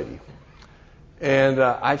this lady. And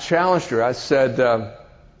I challenged her. I said,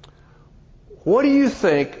 what do you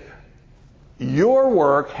think your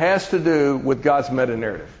work has to do with God's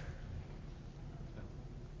meta-narrative?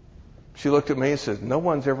 She looked at me and said, no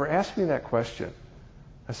one's ever asked me that question.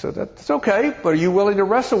 I said, that's okay, but are you willing to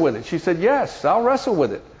wrestle with it? She said, yes, I'll wrestle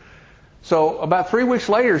with it. So about 3 weeks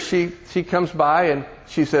later, she comes by and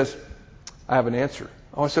she says, I have an answer.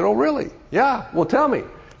 Oh, I said, oh, really? Yeah, well, tell me.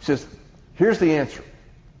 She says, here's the answer.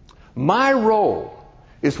 My role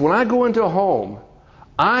is when I go into a home,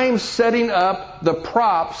 I'm setting up the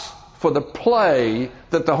props for the play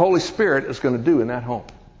that the Holy Spirit is going to do in that home.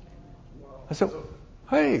 I said,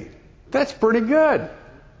 hey, that's pretty good.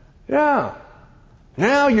 Yeah.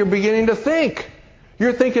 Now you're beginning to think.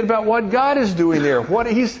 You're thinking about what God is doing there, what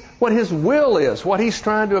His will is, what He's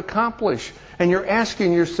trying to accomplish. And you're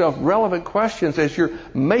asking yourself relevant questions as you're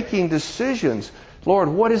making decisions. Lord,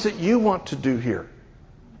 what is it you want to do here?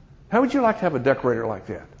 How would you like to have a decorator like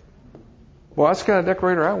that? Well, that's the kind of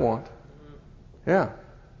decorator I want. Yeah.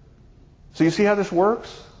 So you see how this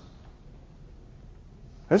works?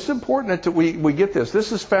 It's important that we get this.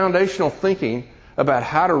 This is foundational thinking about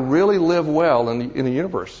how to really live well in the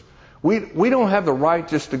universe. We don't have the right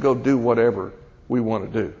just to go do whatever we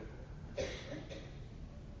want to do.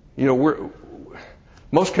 You know,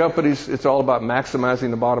 most companies, it's all about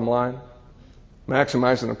maximizing the bottom line,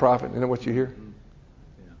 maximizing the profit. Isn't that what you hear?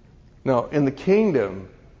 No, in the kingdom,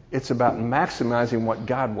 it's about maximizing what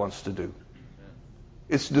God wants to do.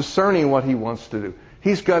 It's discerning what He wants to do.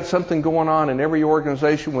 He's got something going on in every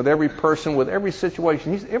organization, with every person, with every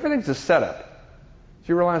situation. Everything's a setup.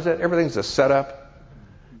 Do you realize that? Everything's a setup.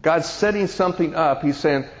 God's setting something up. He's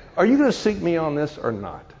saying, are you going to seek me on this or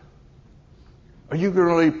not? Are you going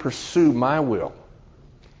to really pursue my will?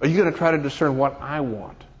 Are you going to try to discern what I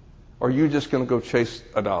want? Or are you just going to go chase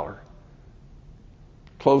a dollar?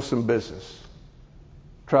 Close some business.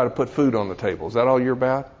 Try to put food on the table. Is that all you're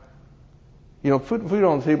about? You know, food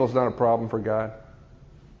on the table is not a problem for God.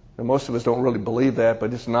 And most of us don't really believe that,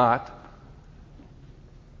 but it's not.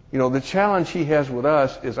 You know, the challenge He has with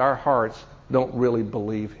us is our hearts don't really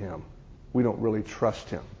believe Him. We don't really trust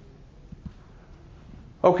Him.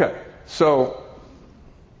 Okay, so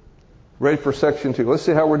ready for section 2. Let's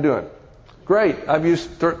see how we're doing. Great. I've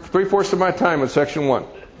used 3/4 of my time with section 1.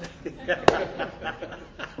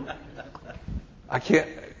 I can't,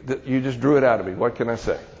 you just drew it out of me. What can I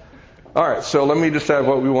say? All right, so let me decide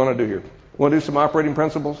what we want to do here. Want to do some operating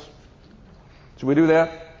principles? Should we do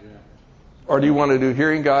that? Yeah. Or do you want to do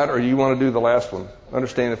hearing God, or do you want to do the last one?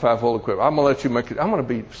 Understand the fivefold equipped. I'm going to let you make it. I'm going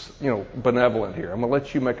to be, benevolent here. I'm going to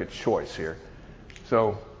let you make a choice here.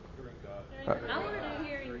 So, I want to do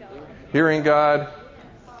hearing God.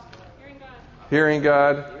 hearing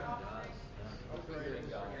God,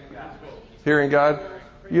 hearing God, hearing God.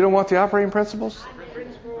 You don't want the operating principles?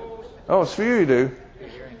 Oh, it's few you do.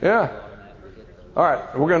 Yeah. All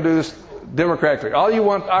right, we're going to do this democratically. All you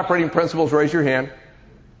want operating principles, raise your hand.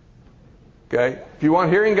 Okay. If you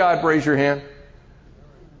want hearing God, raise your hand.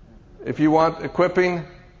 If you want equipping,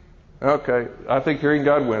 okay. I think hearing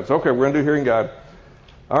God wins. Okay, we're going to do hearing God.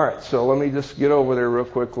 All right, so let me just get over there real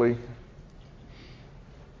quickly.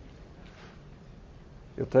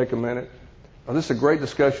 It'll take a minute. Oh, this is a great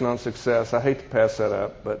discussion on success. I hate to pass that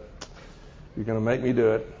up, but you're going to make me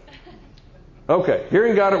do it. Okay,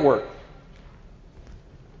 hearing God at work.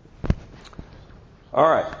 All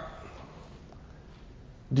right.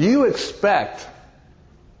 Do you expect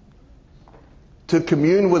to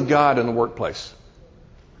commune with God in the workplace?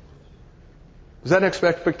 Is that an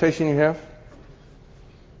expectation you have?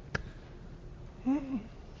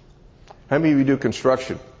 How many of you do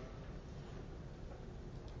construction?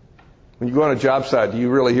 When you go on a job site, do you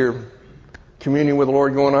really hear communion with the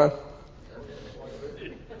Lord going on?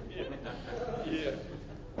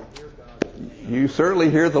 You certainly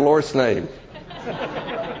hear the Lord's name.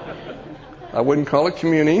 I wouldn't call it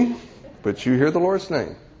communing, but you hear the Lord's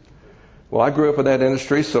name. Well, I grew up in that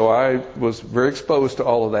industry, so I was very exposed to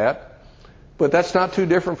all of that. But that's not too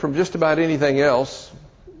different from just about anything else.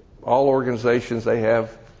 All organizations, they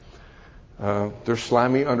have their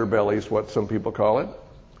slimy underbelly is what some people call it.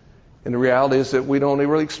 And the reality is that we don't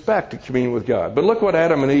really expect to commune with God. But look what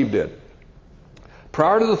Adam and Eve did.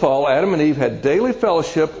 Prior to the fall, Adam and Eve had daily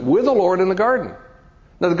fellowship with the Lord in the garden.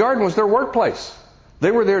 Now, the garden was their workplace. They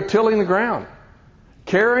were there tilling the ground,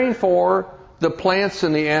 caring for the plants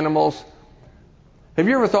and the animals. Have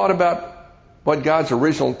you ever thought about what God's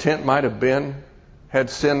original intent might have been had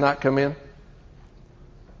sin not come in?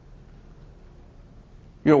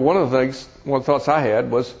 One of the thoughts I had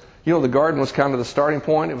was, the garden was kind of the starting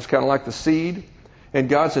point. It was kind of like the seed. And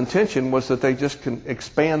God's intention was that they just can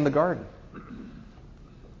expand the garden.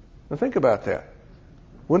 Now think about that.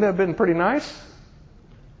 Wouldn't that have been pretty nice?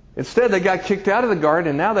 Instead, they got kicked out of the garden,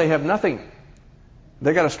 and now they have nothing.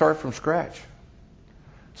 They got to start from scratch.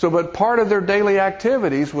 But part of their daily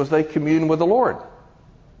activities was they communed with the Lord.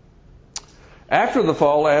 After the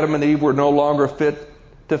fall, Adam and Eve were no longer fit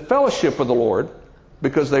to fellowship with the Lord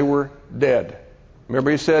because they were dead.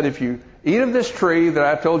 Remember, he said, if you eat of this tree that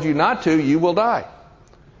I told you not to, you will die.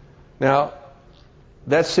 Now,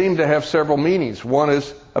 that seemed to have several meanings. One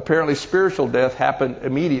is apparently spiritual death happened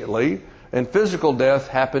immediately, and physical death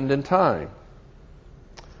happened in time.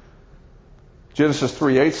 Genesis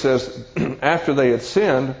 3:8 says, after they had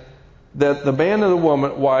sinned, that the man and the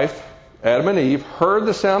wife, Adam and Eve, heard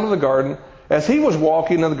the sound of the garden as he was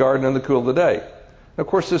walking in the garden in the cool of the day. Of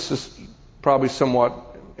course, this is probably somewhat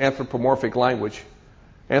anthropomorphic language.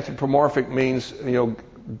 Anthropomorphic means,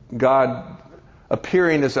 God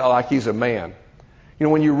appearing as like he's a man.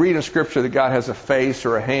 When you read in Scripture that God has a face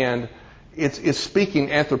or a hand, it's speaking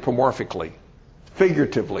anthropomorphically,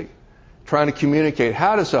 figuratively, trying to communicate.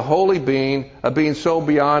 How does a holy being, a being so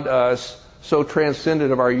beyond us, so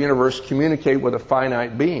transcendent of our universe, communicate with a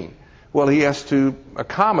finite being? Well, he has to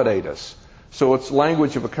accommodate us. So it's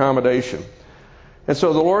language of accommodation. And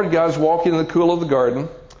so the Lord God's walking in the cool of the garden,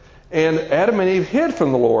 and Adam and Eve hid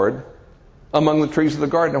from the Lord among the trees of the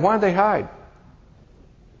garden. Now, why did they hide?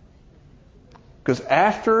 Because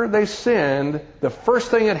after they sinned, the first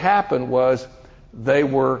thing that happened was they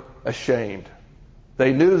were ashamed.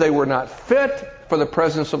 They knew they were not fit for the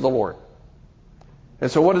presence of the Lord. And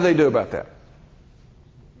so what did they do about that?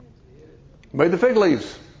 Made the fig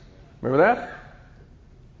leaves. Remember that?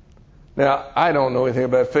 Now, I don't know anything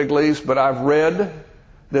about fig leaves, but I've read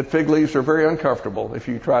that fig leaves are very uncomfortable if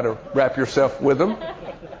you try to wrap yourself with them.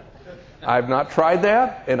 I've not tried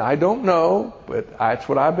that, and I don't know, but that's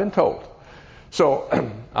what I've been told. So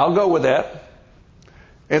I'll go with that.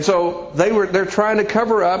 And so they're trying to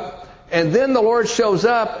cover up, and then the Lord shows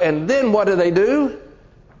up, and then what do?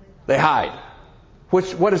 They hide.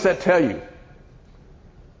 What does that tell you?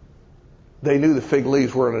 They knew the fig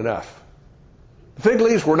leaves weren't enough. The fig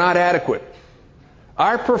leaves were not adequate.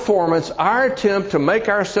 Our performance, our attempt to make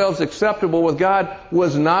ourselves acceptable with God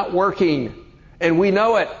was not working. And we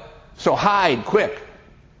know it. So hide, quick.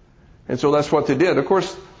 And so that's what they did. Of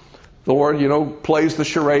course, the Lord, plays the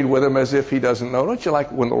charade with them as if he doesn't know. Don't you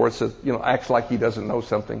like when the Lord says, acts like he doesn't know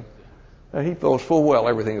something? He knows full well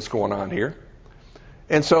everything that's going on here.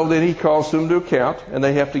 And so then he calls them to account, and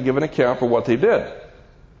they have to give an account for what they did.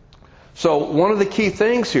 So one of the key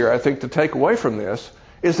things here, I think, to take away from this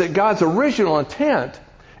is that God's original intent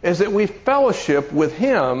is that we fellowship with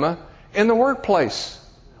Him in the workplace.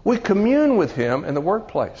 We commune with Him in the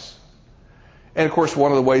workplace. And of course,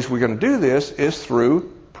 one of the ways we're going to do this is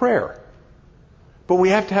through prayer. But we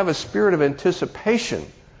have to have a spirit of anticipation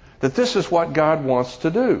that this is what God wants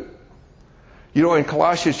to do. You know, in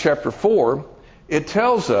Colossians chapter 4, it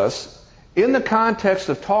tells us, in the context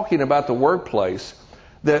of talking about the workplace,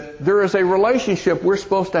 that there is a relationship we're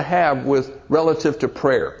supposed to have with relative to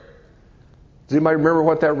prayer. Does anybody remember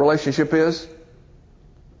what that relationship is?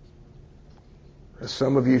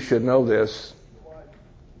 Some of you should know this.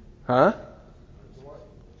 Huh?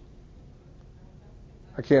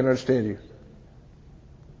 I can't understand you.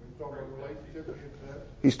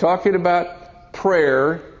 He's talking about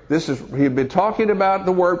prayer. He had been talking about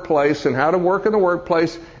the workplace and how to work in the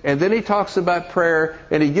workplace, and then he talks about prayer,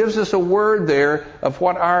 and he gives us a word there of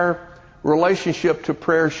what our relationship to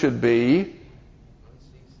prayer should be.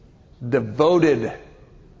 Devoted.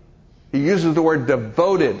 He uses the word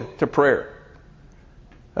devoted to prayer.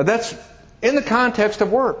 Now that's in the context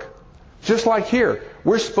of work. Just like here,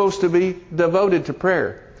 we're supposed to be devoted to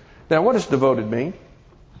prayer. Now, what does devoted mean?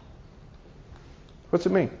 What's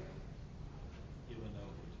it mean?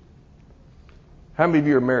 How many of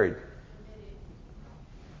you are married?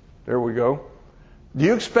 There we go. Do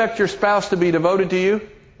you expect your spouse to be devoted to you?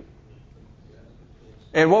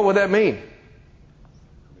 And what would that mean?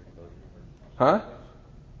 Huh?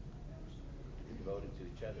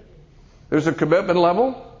 There's a commitment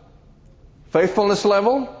level, faithfulness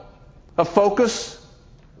level, a focus,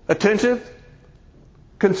 attentive,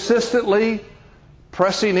 consistently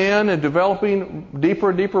pressing in and developing deeper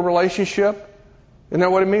and deeper relationship. Isn't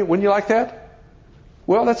that what it means? Wouldn't you like that?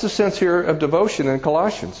 Well, that's the sense here of devotion in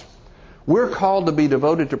Colossians. We're called to be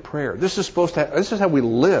devoted to prayer. This is how we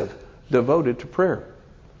live, devoted to prayer.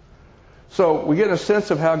 So we get a sense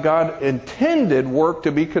of how God intended work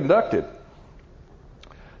to be conducted.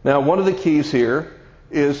 Now, one of the keys here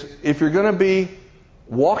is if you're going to be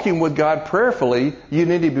walking with God prayerfully, you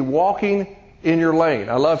need to be walking in your lane.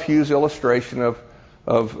 I love Hugh's illustration of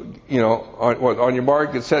on your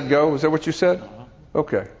mark, get set, go. Is that what you said?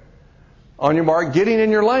 Okay. On your mark, getting in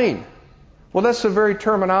your lane. Well, that's the very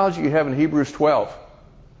terminology you have in Hebrews 12.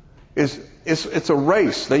 It's a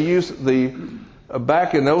race. They use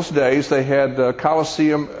back in those days, they had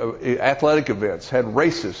Coliseum athletic events, had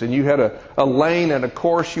races, and you had a lane and a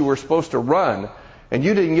course you were supposed to run, and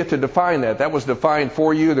you didn't get to define that. That was defined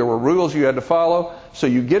for you. There were rules you had to follow. So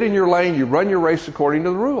you get in your lane, you run your race according to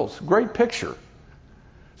the rules. Great picture.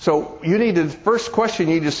 So the first question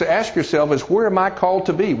you need to ask yourself is, where am I called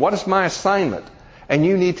to be? What is my assignment? And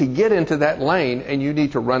you need to get into that lane, and you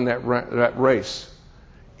need to run that race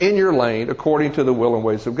in your lane according to the will and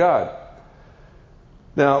ways of God.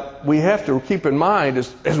 Now, we have to keep in mind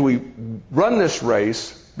as we run this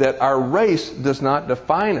race that our race does not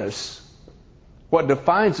define us. What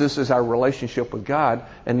defines us is our relationship with God,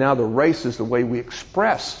 and now the race is the way we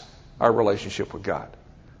express our relationship with God.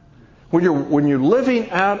 When you're living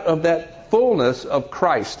out of that fullness of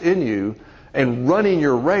Christ in you and running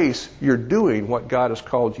your race, you're doing what God has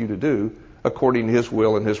called you to do according to His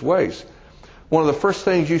will and His ways. One of the first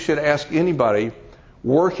things you should ask anybody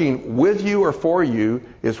working with you or for you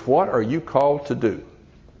is, what are you called to do?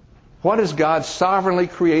 What has God sovereignly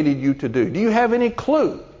created you to do? Do you have any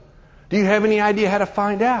clue? Do you have any idea how to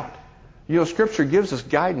find out? You know, Scripture gives us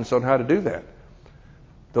guidance on how to do that.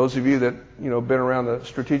 Those of you that, been around the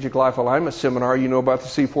Strategic Life Alignment Seminar, you know about the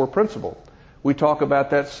C4 principle. We talk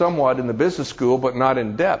about that somewhat in the business school, but not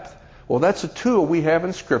in depth. Well, that's a tool we have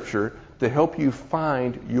in Scripture to help you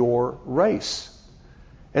find your race.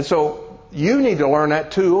 And so you need to learn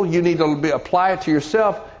that tool. You need to apply it to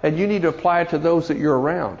yourself, and you need to apply it to those that you're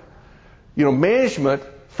around. Management,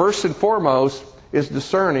 first and foremost, is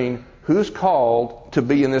discerning who's called to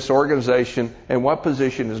be in this organization and what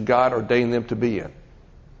position has God ordained them to be in.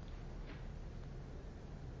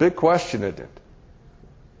 Big question, isn't it?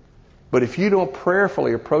 But if you don't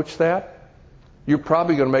prayerfully approach that, you're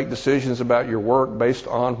probably going to make decisions about your work based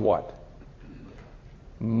on what?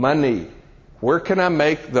 Money. Where can I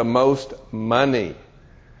make the most money?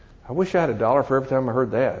 I wish I had $1 for every time I heard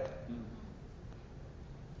that.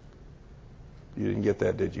 You didn't get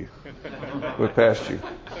that, did you? Went past you.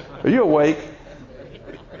 Are you awake?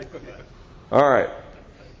 All right.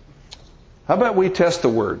 How about we test the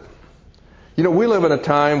Word? We live in a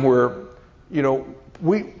time where,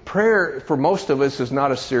 prayer for most of us is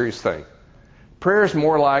not a serious thing. Prayer is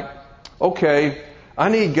more like, okay, I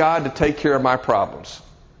need God to take care of my problems.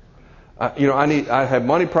 I have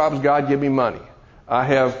money problems, God give me money. I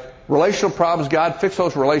have relational problems, God fix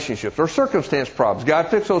those relationships. Or circumstance problems, God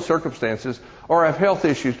fix those circumstances. Or I have health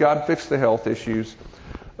issues, God fix the health issues.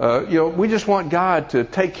 We just want God to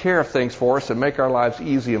take care of things for us and make our lives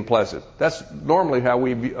easy and pleasant. That's normally how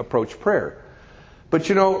we approach prayer. But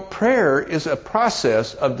prayer is a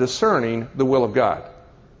process of discerning the will of God.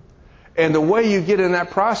 And the way you get in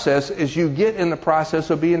that process is you get in the process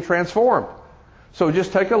of being transformed. So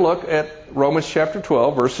just take a look at Romans chapter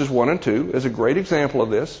 12, verses 1 and 2 as a great example of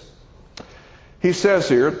this. He says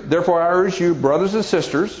here, therefore I urge you, brothers and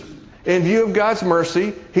sisters, in view of God's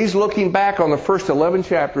mercy, he's looking back on the first 11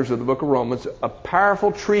 chapters of the book of Romans, a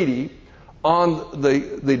powerful treatise on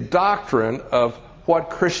the doctrine of what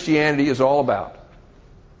Christianity is all about.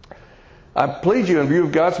 I plead you in view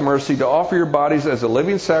of God's mercy to offer your bodies as a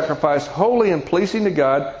living sacrifice, holy and pleasing to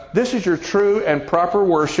God. This is your true and proper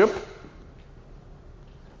worship.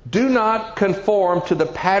 Do not conform to the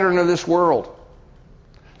pattern of this world.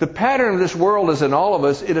 The pattern of this world is in all of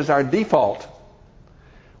us. It is our default.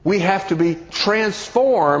 We have to be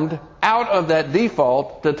transformed out of that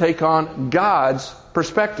default to take on God's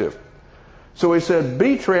perspective. So he said,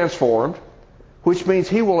 be transformed, which means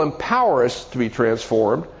he will empower us to be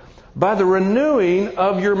transformed by the renewing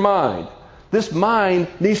of your mind. This mind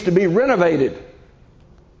needs to be renovated.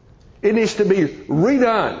 It needs to be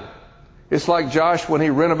redone. It's like Josh when he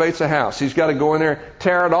renovates a house. He's got to go in there,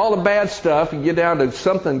 tear out all the bad stuff and get down to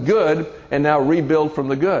something good and now rebuild from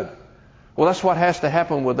the good. Well, that's what has to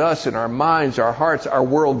happen with us in our minds, our hearts, our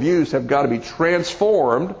worldviews have got to be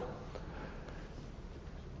transformed.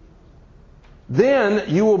 Then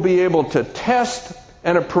you will be able to test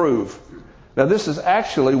and approve. Now, this is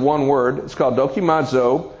actually one word. It's called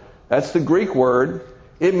dokimazo. That's the Greek word.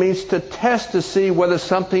 It means to test to see whether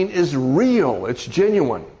something is real. It's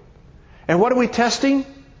genuine. And what are we testing?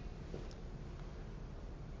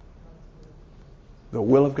 The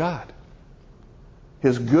will of God.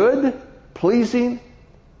 His good, pleasing,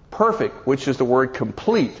 perfect, which is the word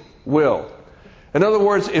complete will. In other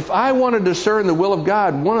words, if I want to discern the will of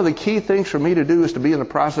God, one of the key things for me to do is to be in the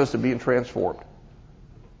process of being transformed.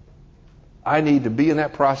 I need to be in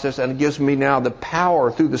that process, and it gives me now the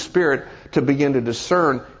power through the Spirit to begin to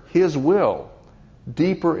discern His will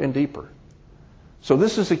deeper and deeper. So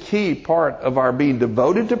this is a key part of our being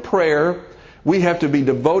devoted to prayer. We have to be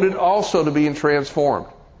devoted also to being transformed.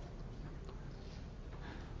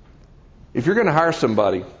 If you're going to hire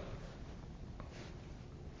somebody,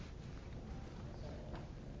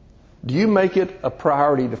 do you make it a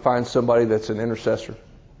priority to find somebody that's an intercessor?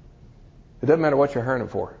 It doesn't matter what you're hiring them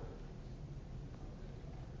for.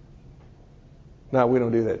 No, we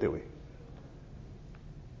don't do that, do we?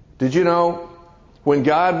 Did you know when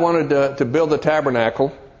God wanted to build the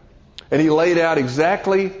tabernacle and He laid out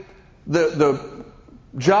exactly the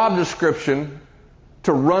job description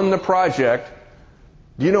to run the project,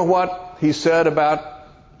 do you know what He said about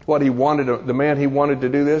what He wanted, the man He wanted to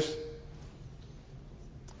do this?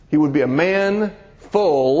 He would be a man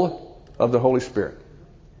full of the Holy Spirit.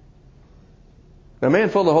 Now, a man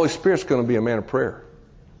full of the Holy Spirit is going to be a man of prayer.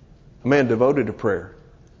 A man devoted to prayer.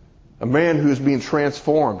 A man who's being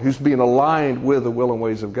transformed, who's being aligned with the will and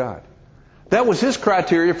ways of God. That was his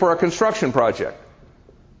criteria for a construction project.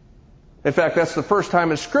 In fact, that's the first time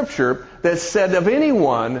in Scripture that said of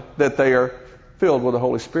anyone that they are filled with the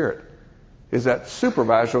Holy Spirit. Is that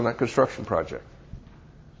supervisor on that construction project.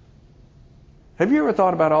 Have you ever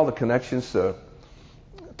thought about all the connections to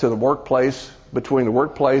the workplace, between the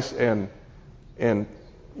workplace and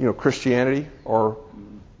Christianity, or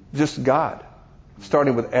just God?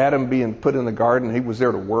 Starting with Adam being put in the garden, he was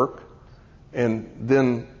there to work. And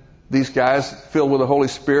then these guys filled with the Holy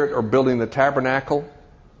Spirit are building the tabernacle.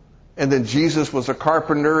 And then Jesus was a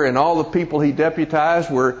carpenter, and all the people he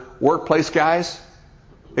deputized were workplace guys,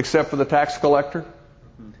 except for the tax collector,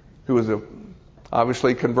 who was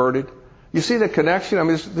obviously converted. You see the connection? I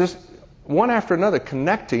mean, this one after another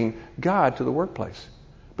connecting God to the workplace.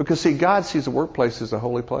 Because, see, God sees the workplace as a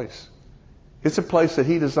holy place. It's a place that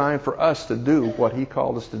He designed for us to do what He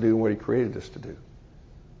called us to do and what He created us to do.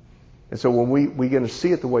 And so when we begin to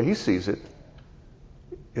see it the way He sees it,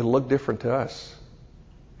 it'll look different to us.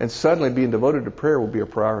 And suddenly being devoted to prayer will be a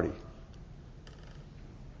priority.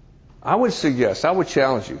 I would suggest, I would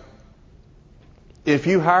challenge you, if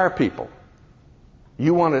you hire people,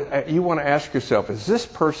 you want to ask yourself, is this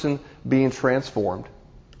person being transformed?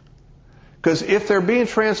 Because if they're being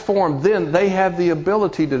transformed, then they have the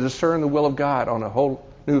ability to discern the will of God on a whole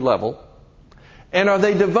new level. And are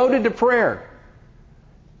they devoted to prayer?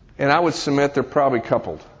 And I would submit they're probably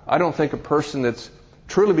coupled. I don't think a person that's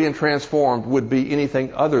truly being transformed would be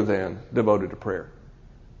anything other than devoted to prayer.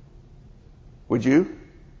 Would you?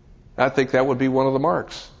 I think that would be one of the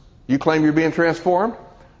marks. You claim you're being transformed?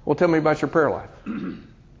 Well, tell me about your prayer life.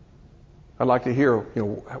 I'd like to hear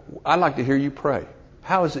you pray.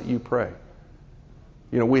 How is it you pray?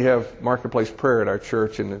 We have Marketplace Prayer at our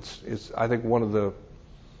church, and it's I think one of the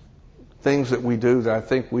things that we do that I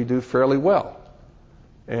think we do fairly well.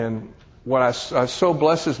 And what so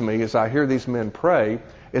blesses me as I hear these men pray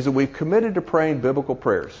is that we've committed to praying biblical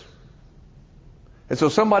prayers. And so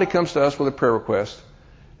somebody comes to us with a prayer request,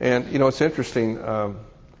 and it's interesting.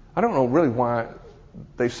 I don't know really why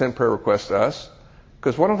they send prayer requests to us,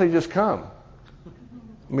 because why don't they just come?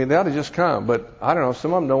 I mean, they ought to just come, but I don't know.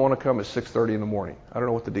 Some of them don't want to come at 6:30 in the morning. I don't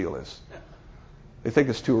know what the deal is. They think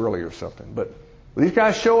it's too early or something. But these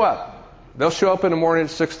guys show up. They'll show up in the morning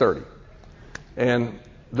at 6:30, and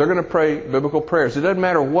they're going to pray biblical prayers. It doesn't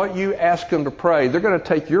matter what you ask them to pray. They're going to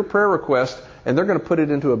take your prayer request and they're going to put it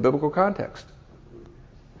into a biblical context.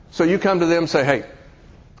 So you come to them and say, hey,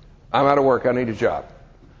 I'm out of work. I need a job.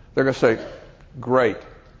 They're going to say, great,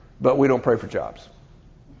 but we don't pray for jobs.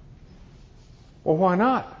 Well, why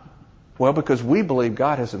not? Well, because we believe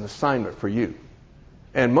God has an assignment for you.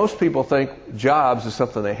 And most people think jobs is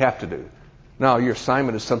something they have to do. No, your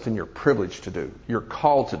assignment is something you're privileged to do. You're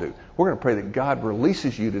called to do. We're going to pray that God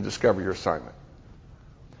releases you to discover your assignment.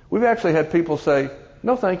 We've actually had people say,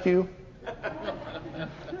 no, thank you.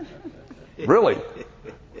 Really?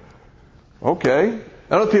 Okay. And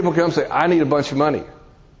other people come and say, I need a bunch of money.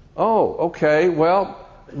 Oh, okay. Well,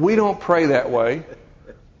 we don't pray that way.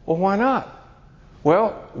 Well, why not?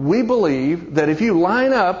 Well, we believe that if you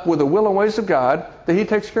line up with the will and ways of God, that He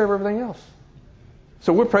takes care of everything else.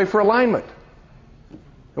 So we pray for alignment.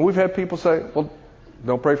 And we've had people say, well,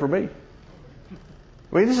 don't pray for me.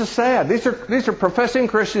 I mean, this is sad. These are professing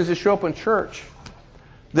Christians that show up in church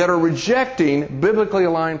that are rejecting biblically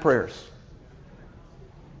aligned prayers.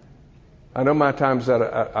 I know my time's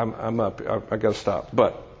up. I'm up. I got to stop.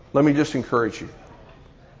 But let me just encourage you.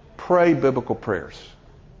 Pray biblical prayers.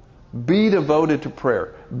 Be devoted to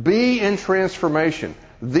prayer. Be in transformation.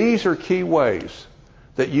 These are key ways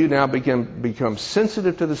that you now become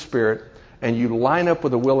sensitive to the Spirit, and you line up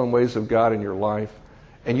with the will and ways of God in your life,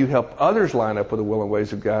 and you help others line up with the will and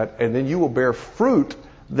ways of God, and then you will bear fruit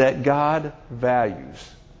that God values.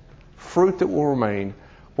 Fruit that will remain.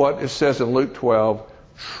 What it says in Luke 12,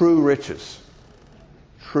 true riches.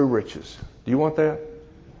 True riches. Do you want that?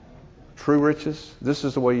 True riches? This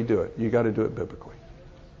is the way you do it. You got to do it biblically.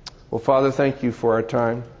 Well, Father, thank you for our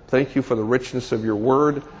time. Thank you for the richness of your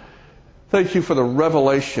word. Thank you for the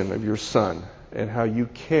revelation of your Son and how you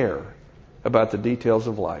care about the details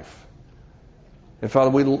of life. And Father,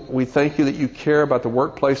 we thank you that you care about the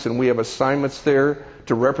workplace, and we have assignments there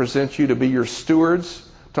to represent you, to be your stewards,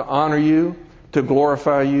 to honor you, to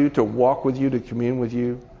glorify you, to walk with you, to commune with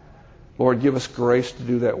you. Lord, give us grace to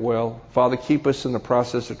do that well. Father, keep us in the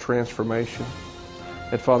process of transformation.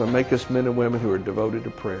 And Father, make us men and women who are devoted to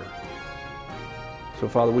prayer. So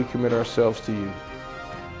Father, we commit ourselves to you.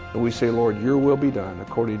 And we say, Lord, your will be done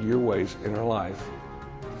according to your ways in our life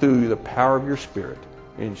through the power of your Spirit.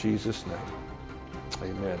 In Jesus' name,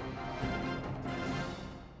 amen.